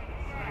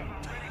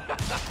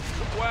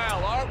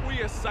 Well, aren't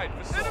we a sight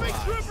for sore Enemy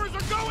eyes? troopers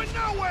are going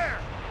nowhere!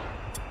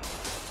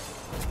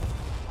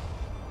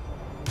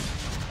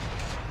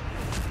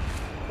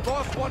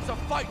 Boss wants a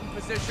fighting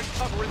position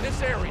covering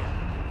this area.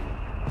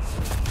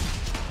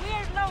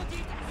 We're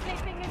loaded,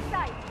 sleeping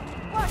inside.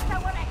 What's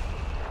our exit?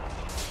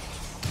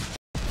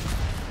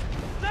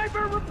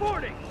 Sniper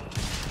reporting!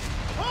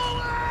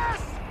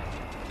 Police!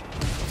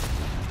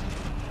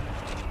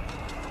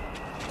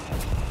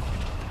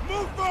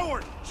 Move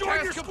forward! Join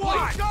Task your complete.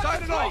 squad!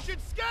 Sign it off. Concentration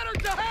scattered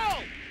to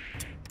hell!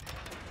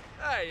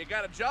 Hey, you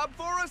got a job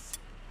for us?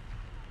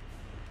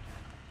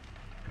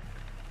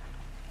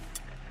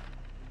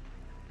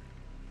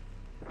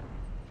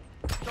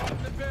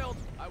 Start the build.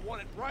 I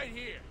want it right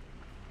here.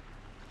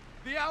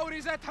 The hour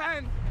is at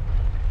hand.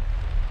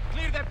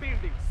 Clear that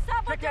building. Check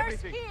Saboteurs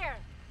everything. here!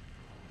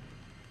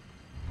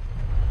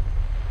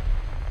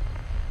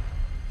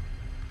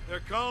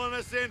 They're calling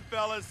us in,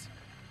 fellas.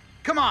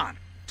 Come on,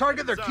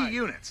 target their Inside. key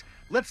units.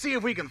 Let's see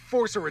if we can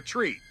force a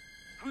retreat.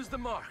 Who's the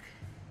mark?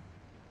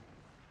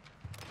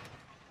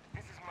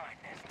 This is my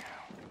nest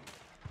now.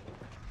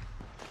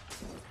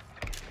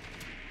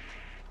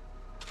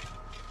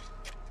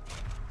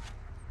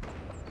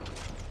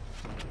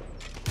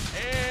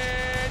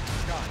 And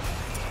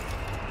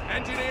shot.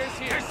 Engineers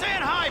here. They're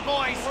saying hi,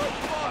 boys!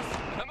 Work, boss.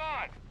 Come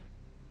on.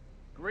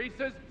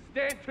 Greasers,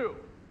 stand to.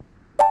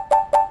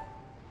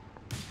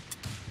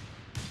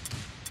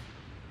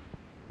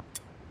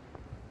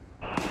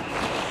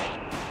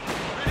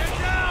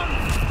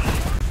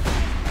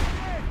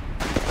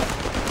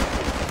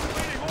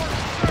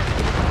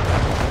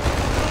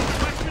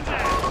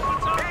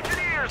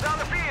 Engineers on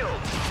the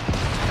field.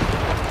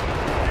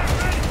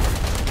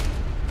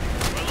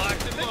 We're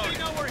locked and loaded. They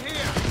know we're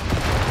here.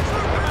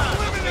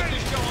 Let's get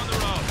this show on the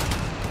road.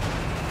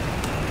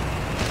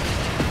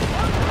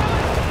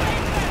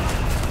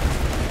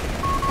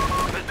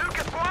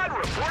 Bazooka squad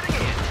reporting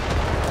in.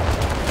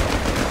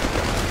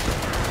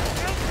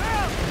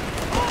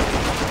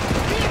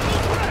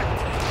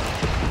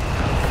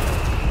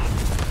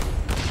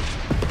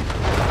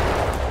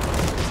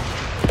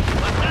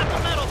 Let's tap the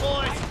metal,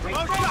 boys.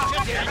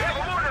 Promotion We have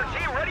a mortar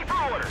team ready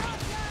for orders.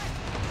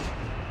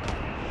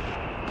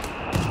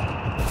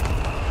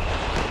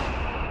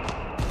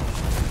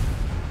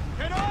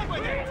 Get on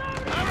with it!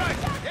 All right,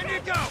 in you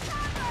go!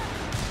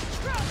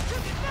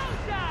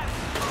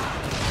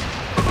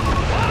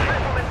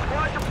 Rifleman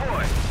squad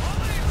deployed.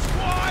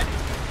 Squad!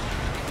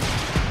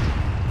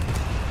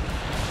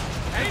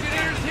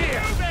 Engineers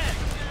here.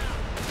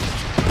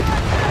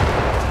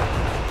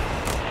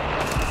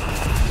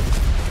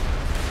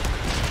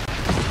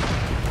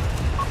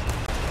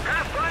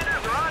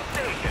 Pathfinders are on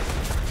station.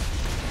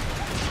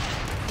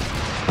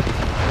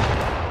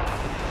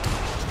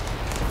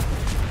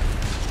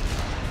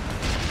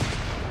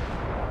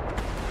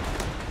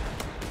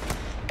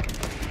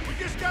 We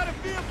just got a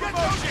field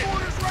promotion! Get those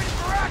mortars ready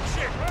for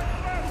action!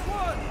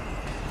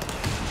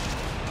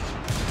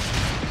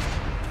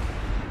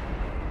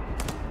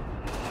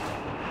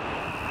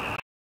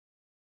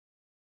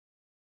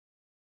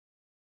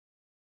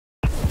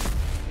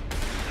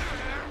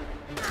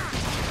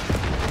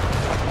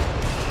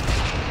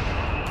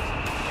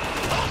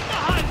 Hold the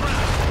high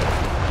ground!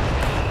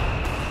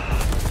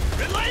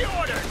 Relay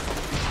orders!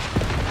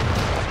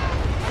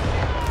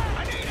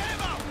 I need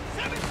ammo!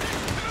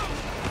 762!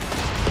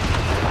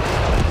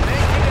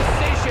 Make a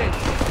decision.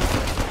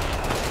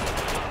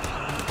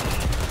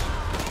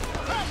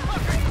 That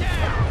fucker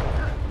down!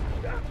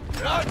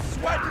 Blood,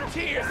 sweat, and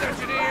tears,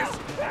 engineers.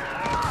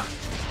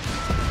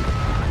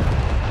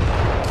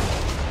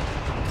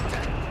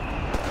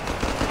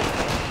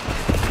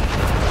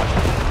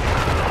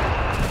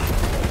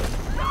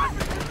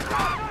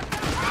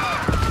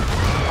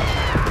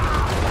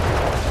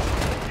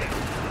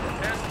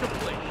 Task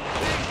complete.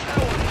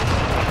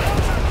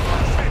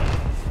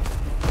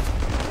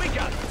 We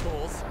got the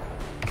tools.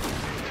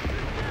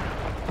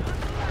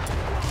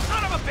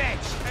 Son of a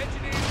bitch!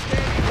 Engineers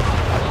standing by.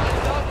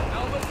 Lines up,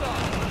 helmets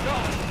on. Go.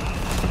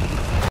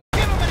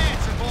 Give him an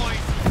answer,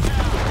 boys!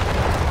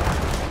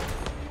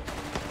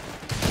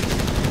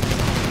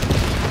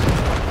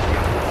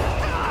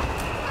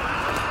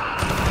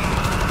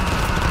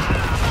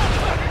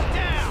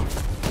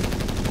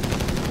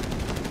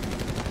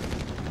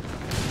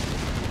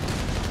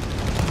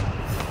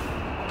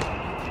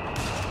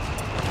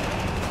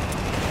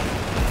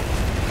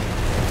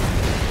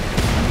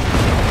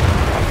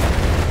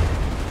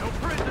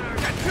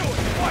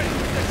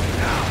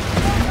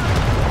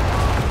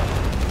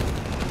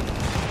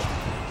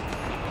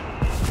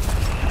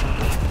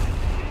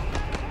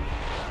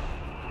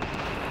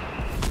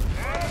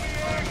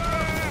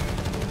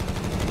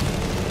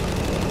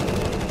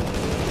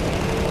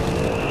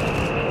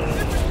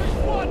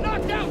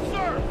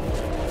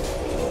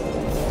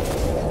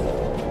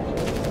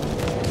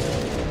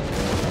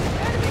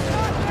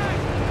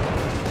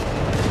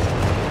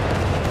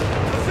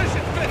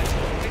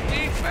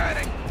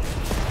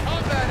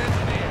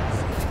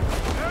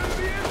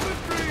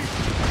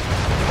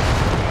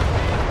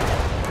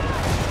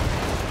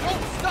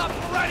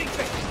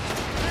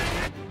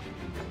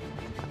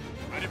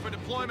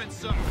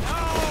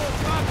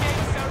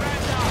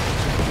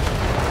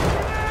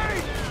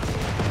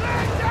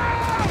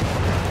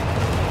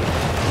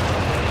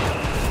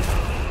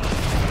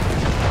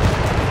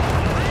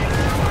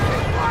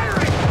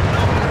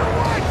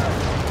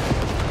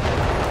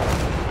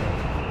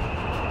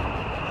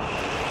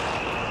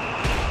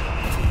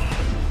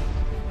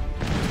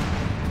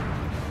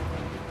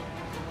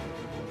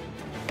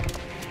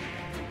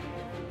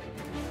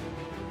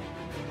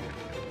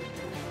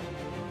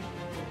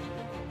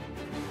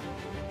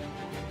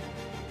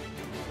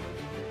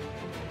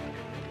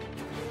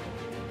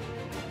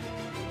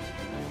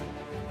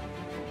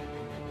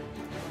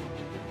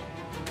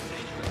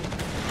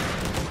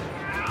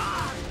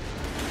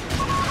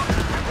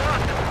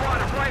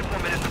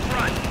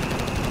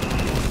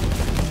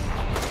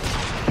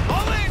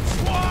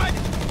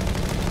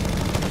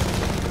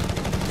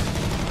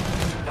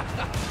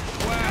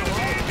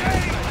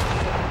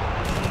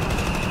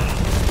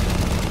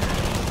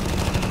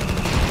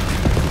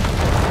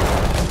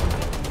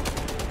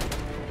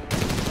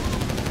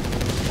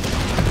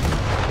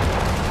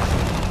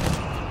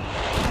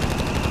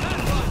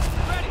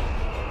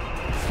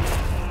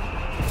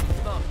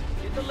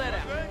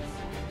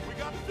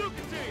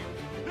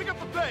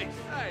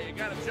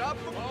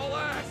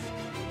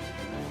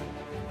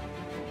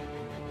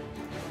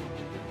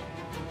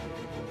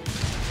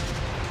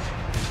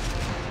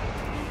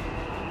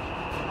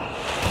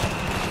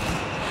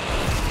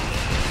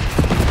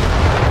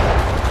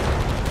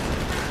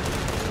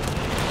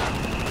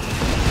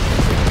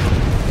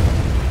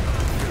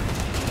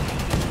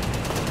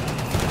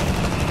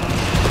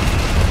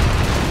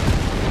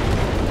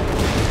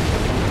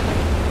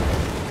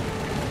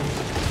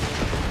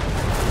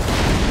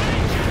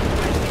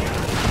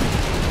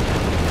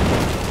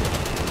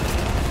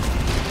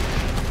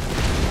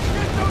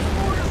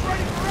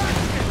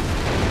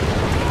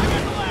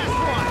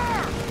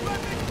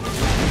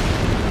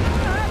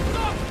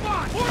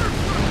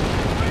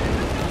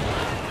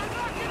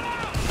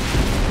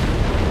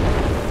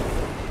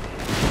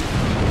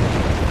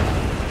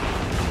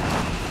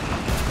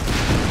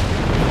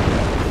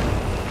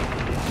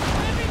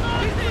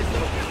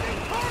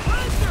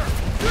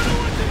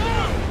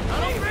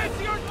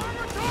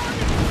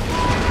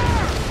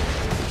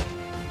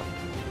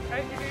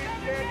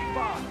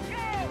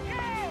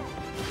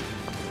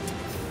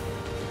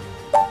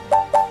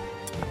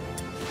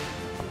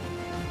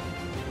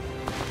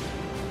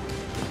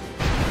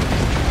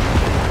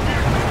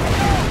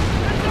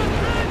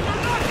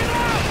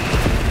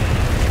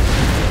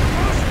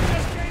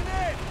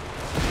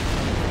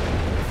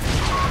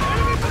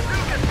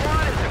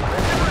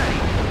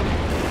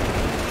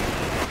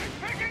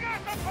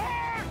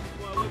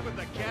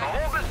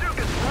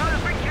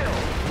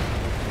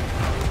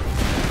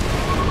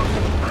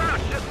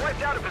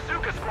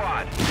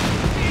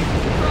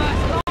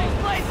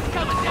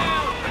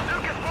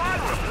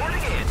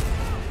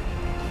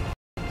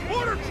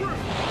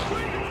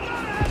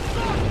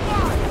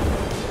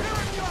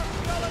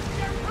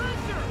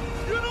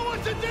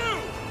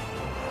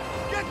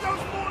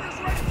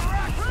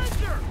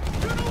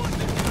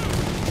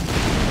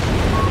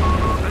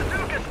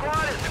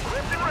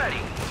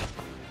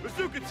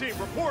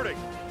 reporting.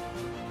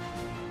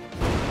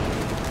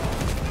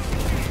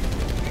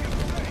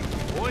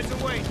 Boys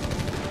away.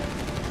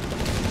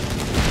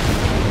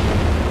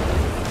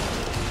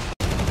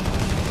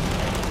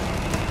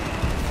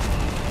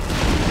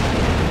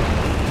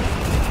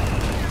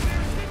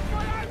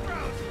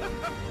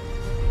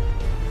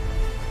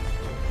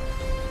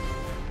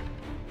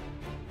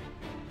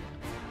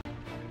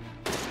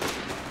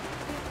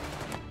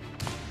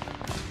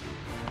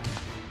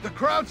 The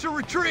Krauts are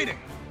retreating.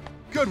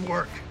 Good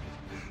work.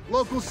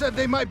 Locals said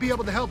they might be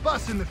able to help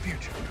us in the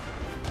future.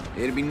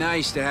 It'd be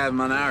nice to have them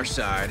on our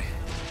side,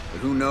 but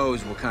who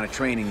knows what kind of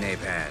training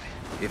they've had,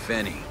 if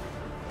any.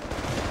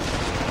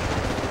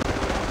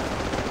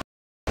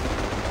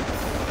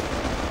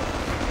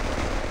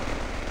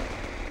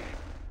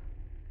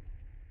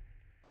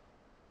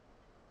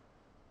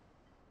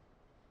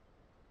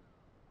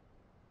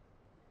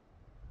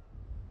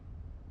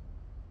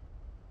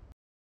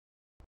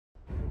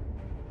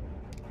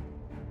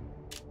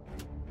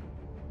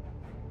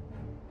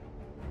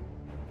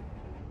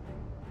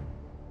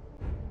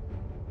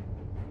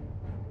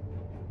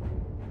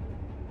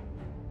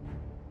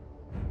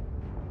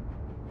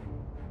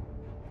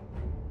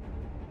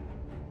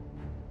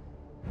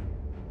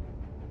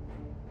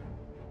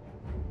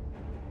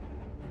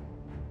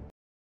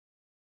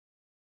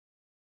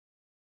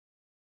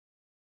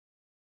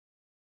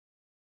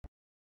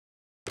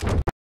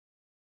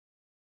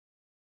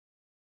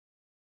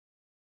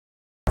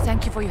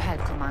 Thank you for your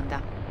help,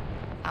 Commander.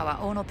 Our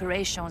own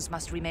operations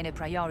must remain a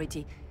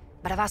priority,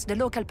 but I've asked the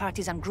local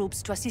partisan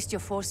groups to assist your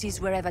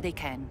forces wherever they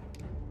can.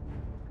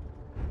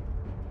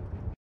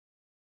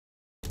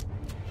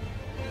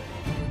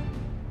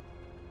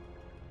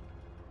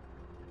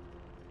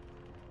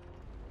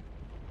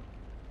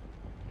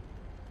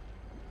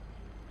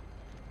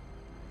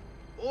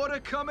 Order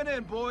coming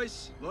in,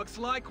 boys. Looks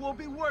like we'll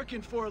be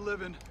working for a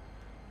living.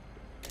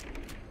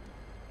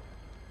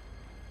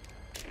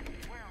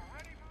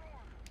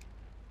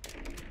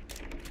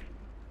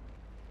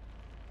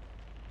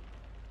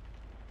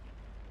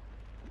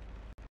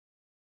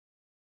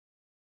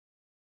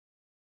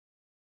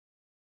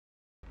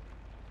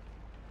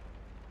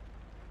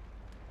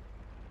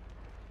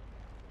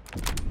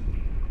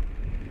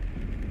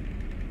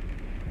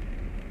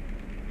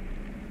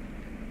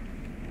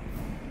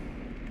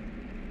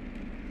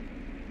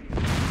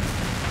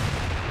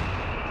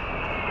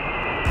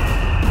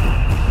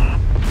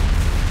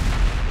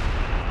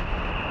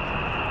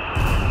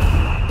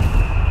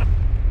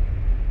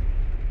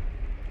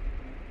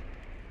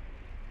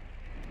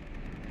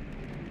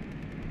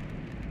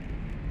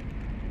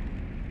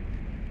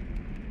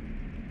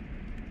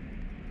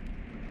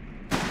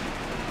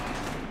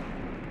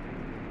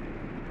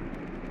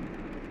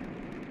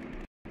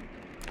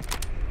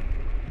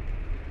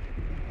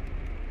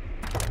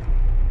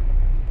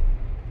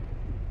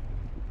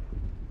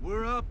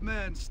 We're up,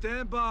 men.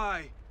 Stand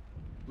by.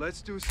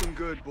 Let's do some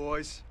good,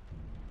 boys.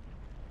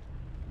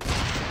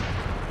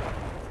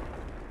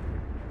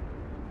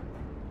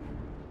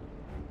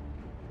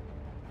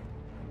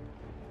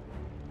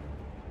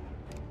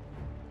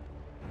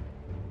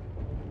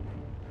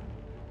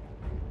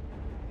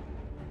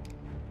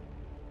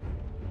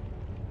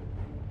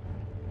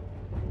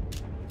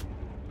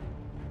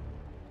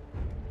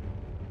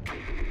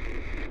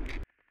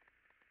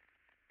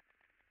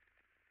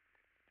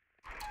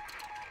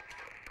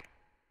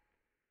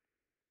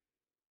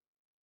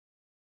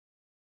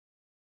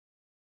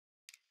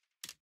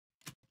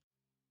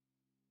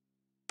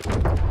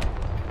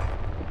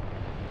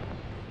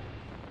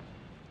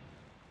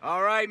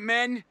 All right,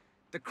 men.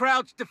 The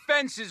Kraut's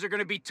defenses are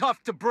gonna be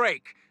tough to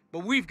break,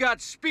 but we've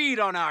got speed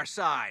on our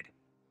side.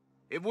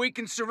 If we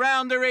can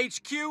surround their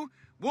HQ,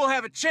 we'll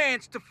have a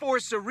chance to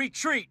force a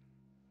retreat.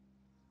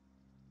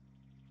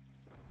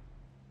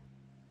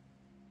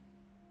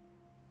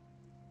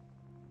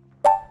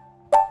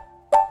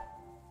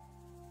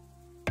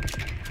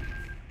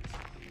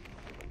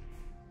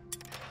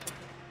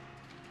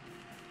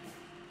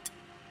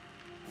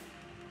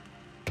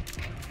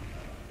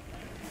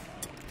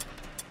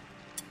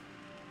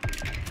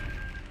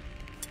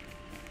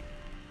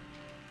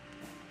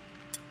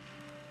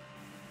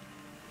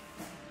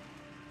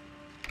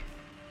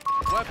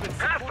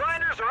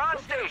 Pathfinders are on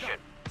station.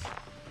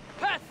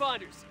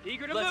 Pathfinders,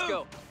 eager to move. Let's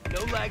go.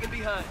 No lagging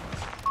behind.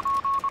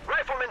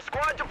 Rifleman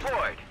squad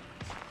deployed.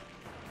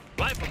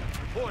 Rifleman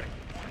reporting.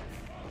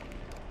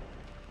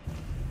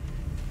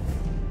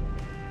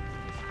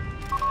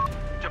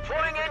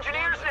 Deploying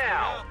engineers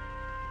now.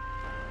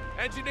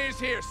 Engineers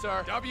here,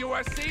 sir.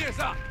 WSC is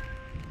up.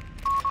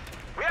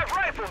 We have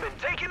riflemen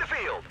taking the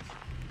field.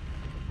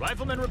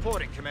 Rifleman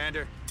reporting,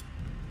 Commander.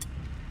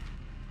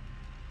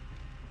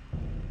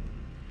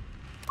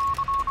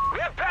 We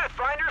have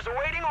Pathfinders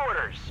awaiting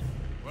orders.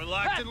 We're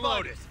locked and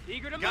loaded.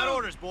 Eager to Got move.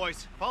 orders,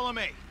 boys. Follow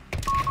me.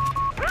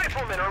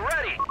 Riflemen are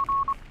ready.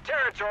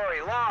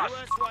 Territory lost.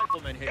 U.S.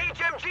 riflemen here.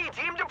 HMG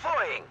team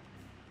deploying.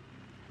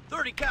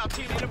 30 cal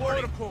team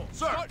reporting.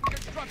 Sir.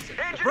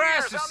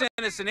 Brass has sent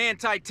us an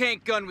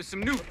anti-tank gun with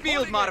some new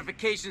field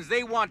modifications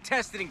they want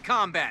tested in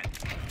combat.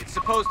 It's It's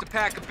supposed to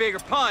pack a bigger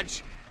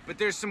punch, but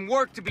there's some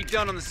work to be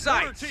done on the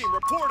site. Team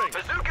reporting.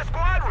 Bazooka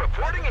squad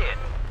reporting in.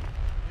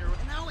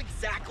 And how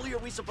exactly are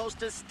we supposed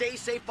to stay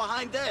safe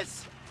behind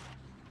this?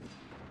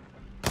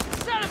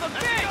 Son of a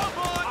bitch!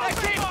 That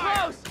came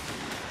close!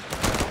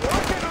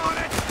 Working on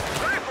it!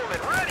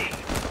 Rifleman ready!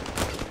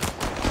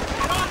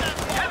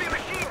 Heavy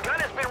machine gun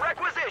has been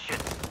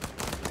requisitioned.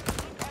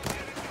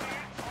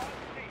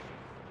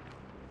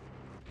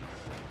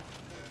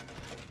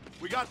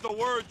 We got the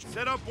word.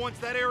 Set up once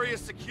that area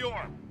is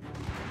secure.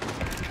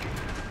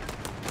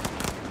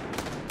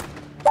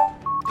 We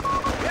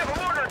have a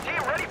mortar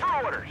team ready for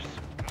orders.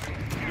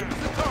 Give us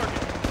the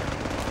target.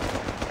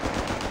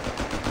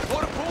 Go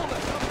to Pula.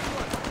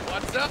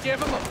 What's up? Give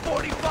him a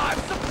 45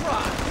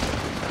 surprise.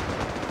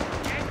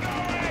 Get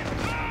going!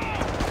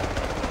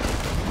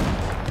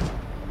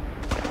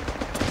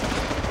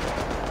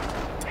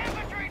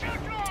 Infantry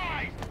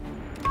neutralized!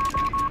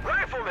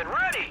 Rifleman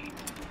ready!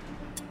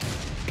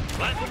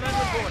 Rifleman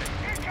reporting.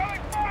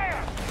 Incoming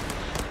fire!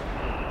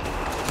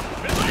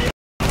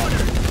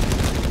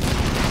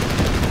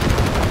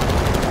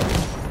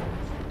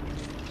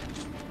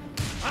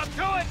 Up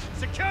to it!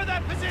 Secure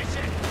that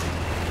position!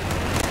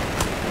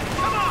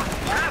 Come on!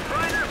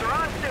 Pathfinders are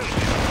on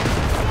station.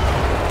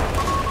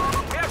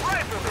 We have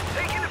riflemen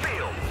taking the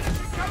field.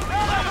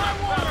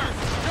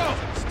 Go!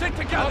 Stick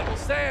together! Uncle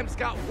Sam's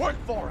got work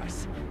for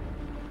us.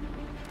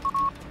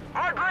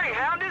 Our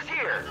Greyhound is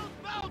here.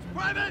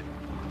 Private!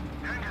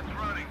 Engines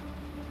running.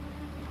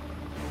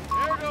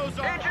 There goes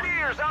our...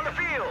 Engineers on the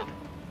field.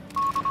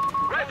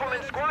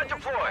 Rifleman squad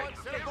deployed.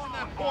 Set up on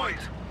that point.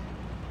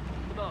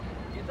 Come on,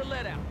 get the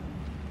lead out.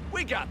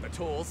 We got the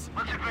tools.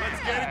 Let's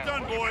get it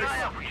done, boys.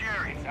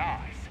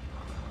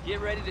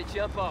 Get ready to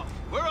jump off.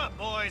 We're up,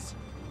 boys.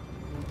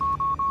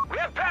 We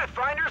have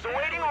Pathfinders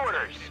awaiting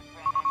orders.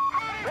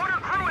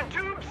 Mortar crew and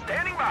tubes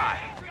standing by.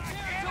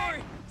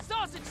 Territory!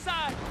 Sausage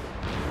side!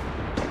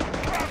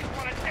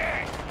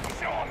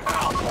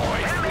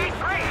 Enemy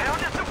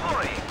Greyhound is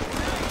deployed.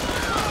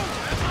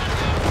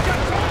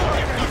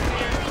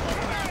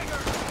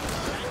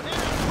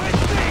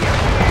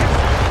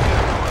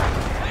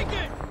 Take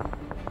it!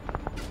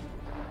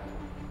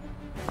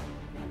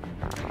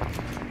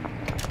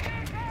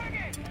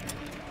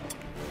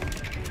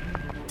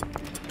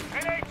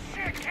 It ain't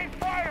shit! Keep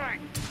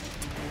firing!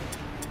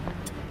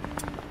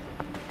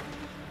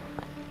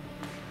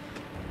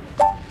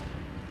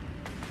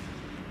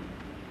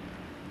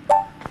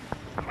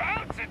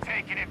 Krauts are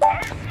taking it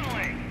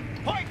personally!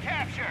 Point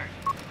captured!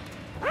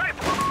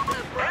 Rifle.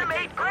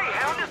 M8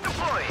 Greyhound is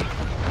deploying.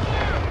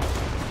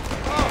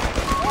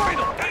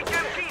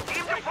 HMT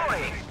team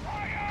deploying.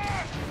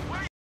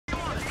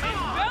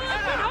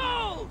 Envelop and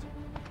hold!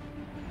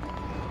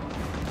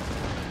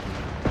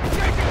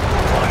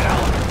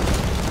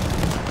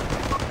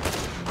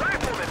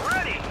 Rifleman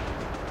ready.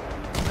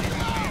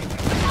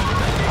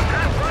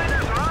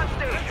 Pathfinders are on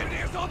station.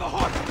 Engineers on the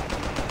hook!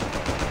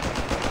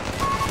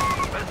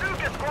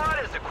 Bazooka squad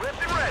is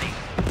equipped and ready.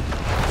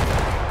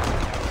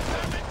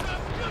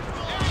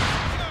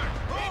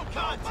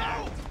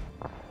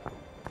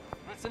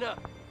 Listen up.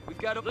 We've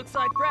got a looks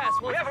like brass.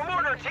 We have a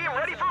mortar team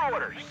ready for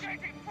orders.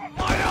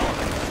 My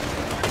element!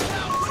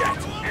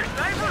 Your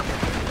sniper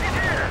is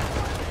here.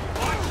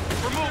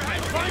 For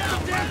movement! Find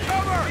some damn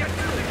cover!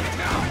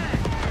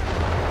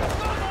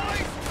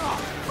 Oh,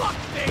 fuck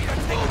me!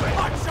 They're taking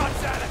hot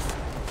shots at us!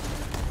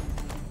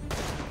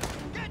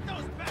 Get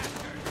those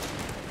bastards!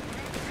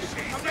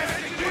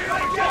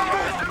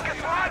 Bazooka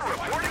squad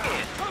reporting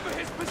in. Cover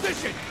his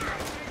position!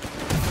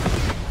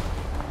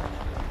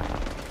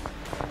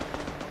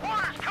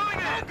 Orders coming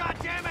in. Oh, God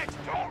damn it!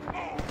 Don't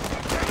move!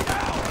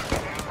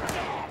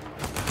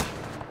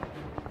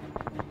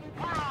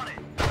 We're on it.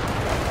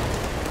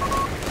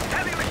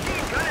 Heavy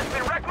machine gun has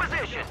been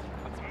requisitioned.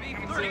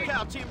 30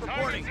 cal team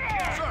reporting.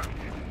 Sir.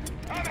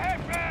 I'm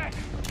half back!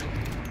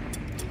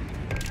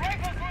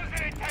 Rifles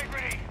losing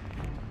integrity!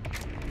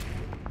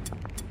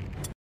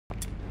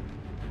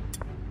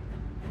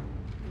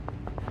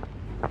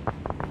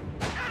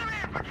 Enemy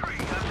infantry.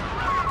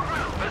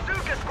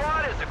 Bazooka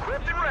squad is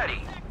equipped and ready.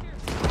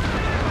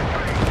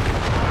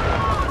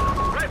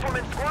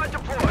 Rifleman squad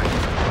deployed.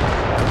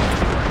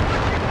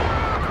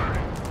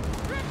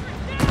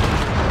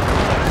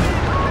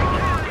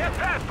 Get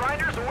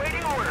Pathfinders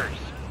awaiting orders.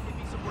 Give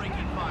me some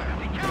breaking fire.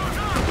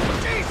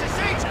 Jesus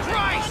H.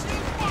 Christ!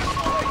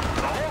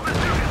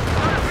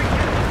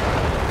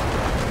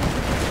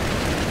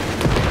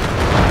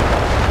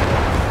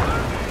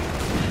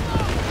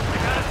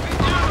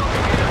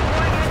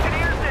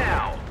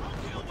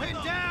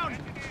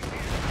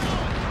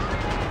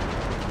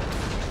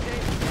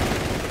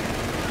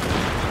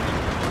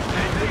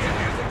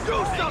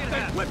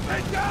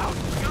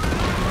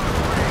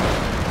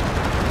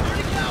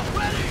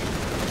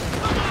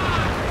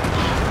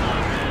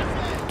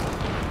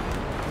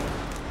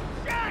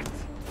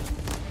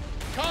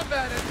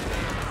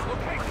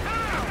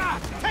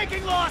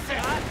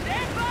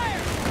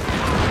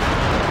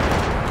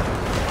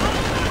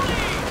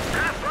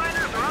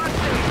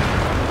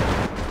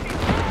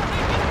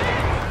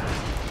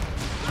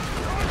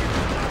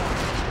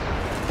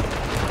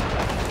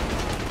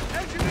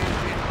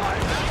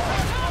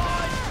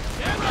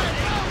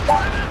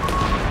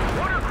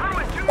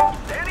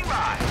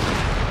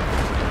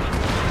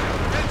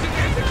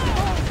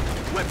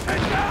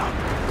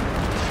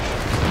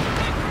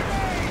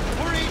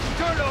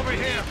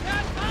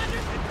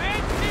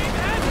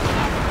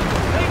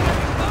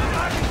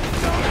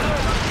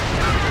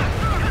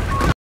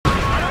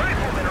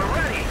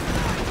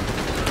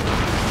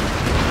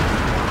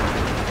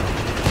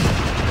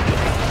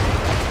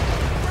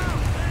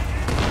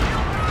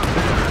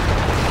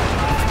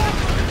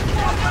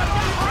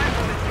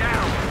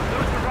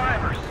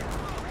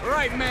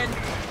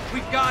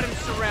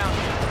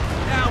 surrounded.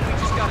 Now we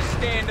just gotta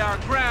stand our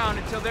ground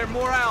until their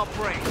morale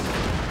breaks.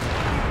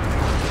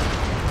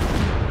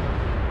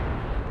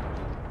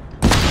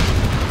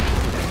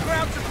 The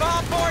Krauts are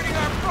bombarding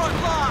our front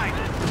line.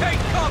 Take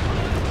cover.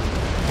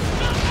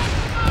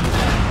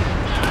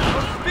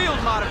 Those field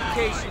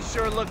modifications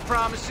sure look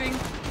promising.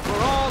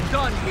 We're all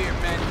done here,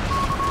 men.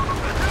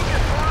 Bazooka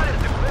squad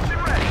is equipped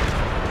and ready.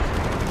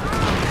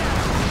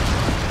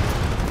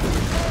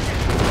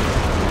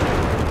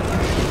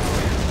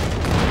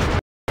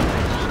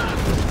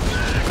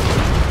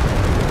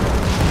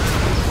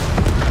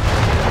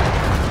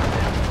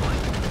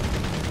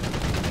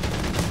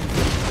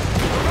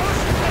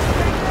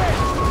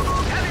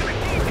 Heavy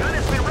machine gun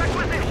has been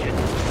requisitioned.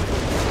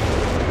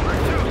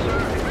 Pursuit, sir.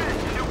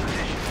 Advance to new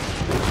position.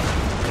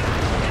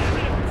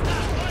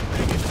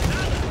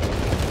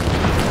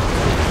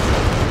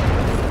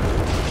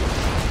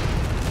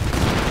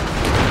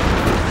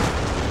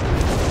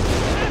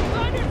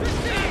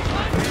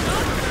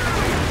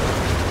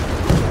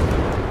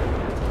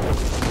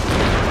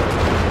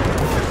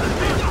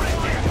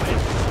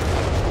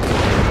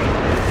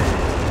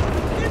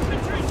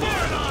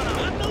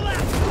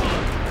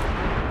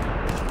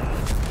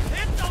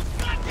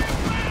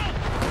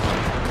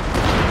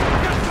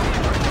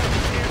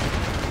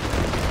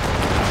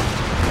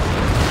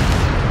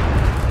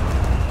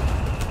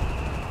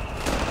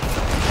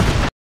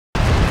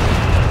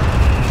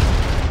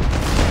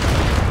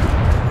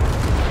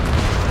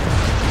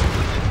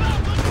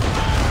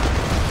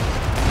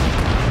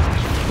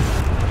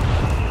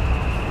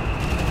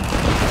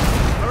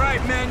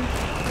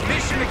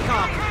 Mission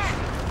accomplished.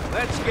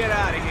 Let's get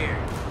out of here.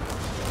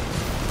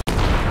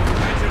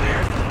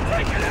 Engineers,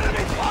 take an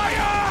enemy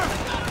fire!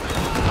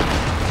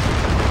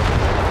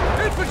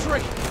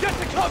 Infantry, get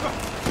to cover!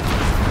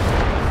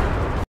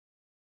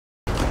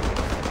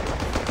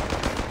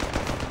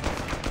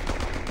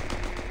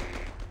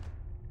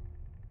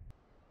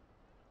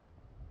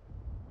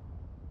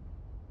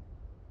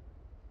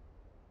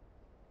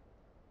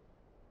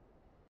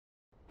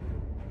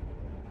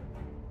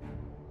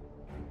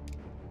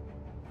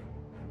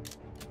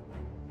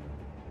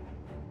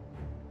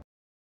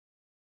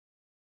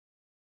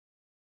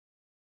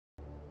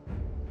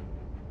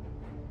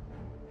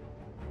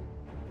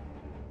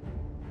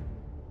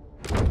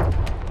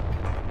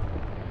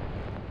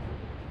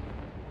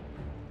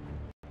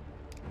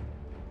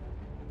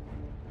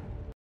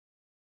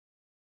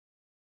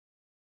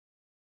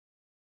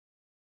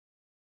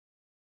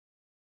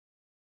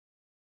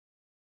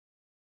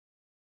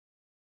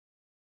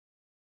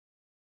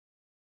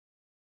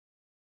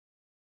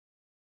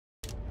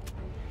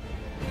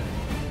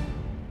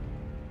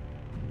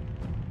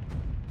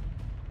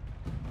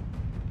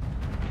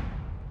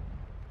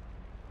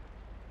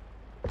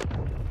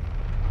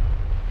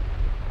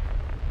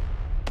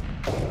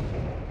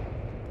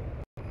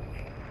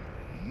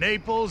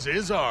 Naples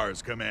is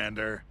ours,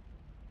 Commander.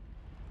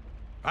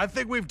 I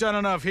think we've done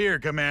enough here,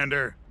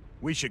 Commander.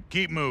 We should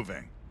keep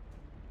moving.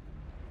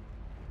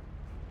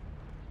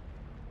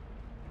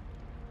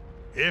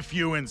 If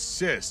you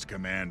insist,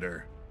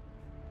 Commander.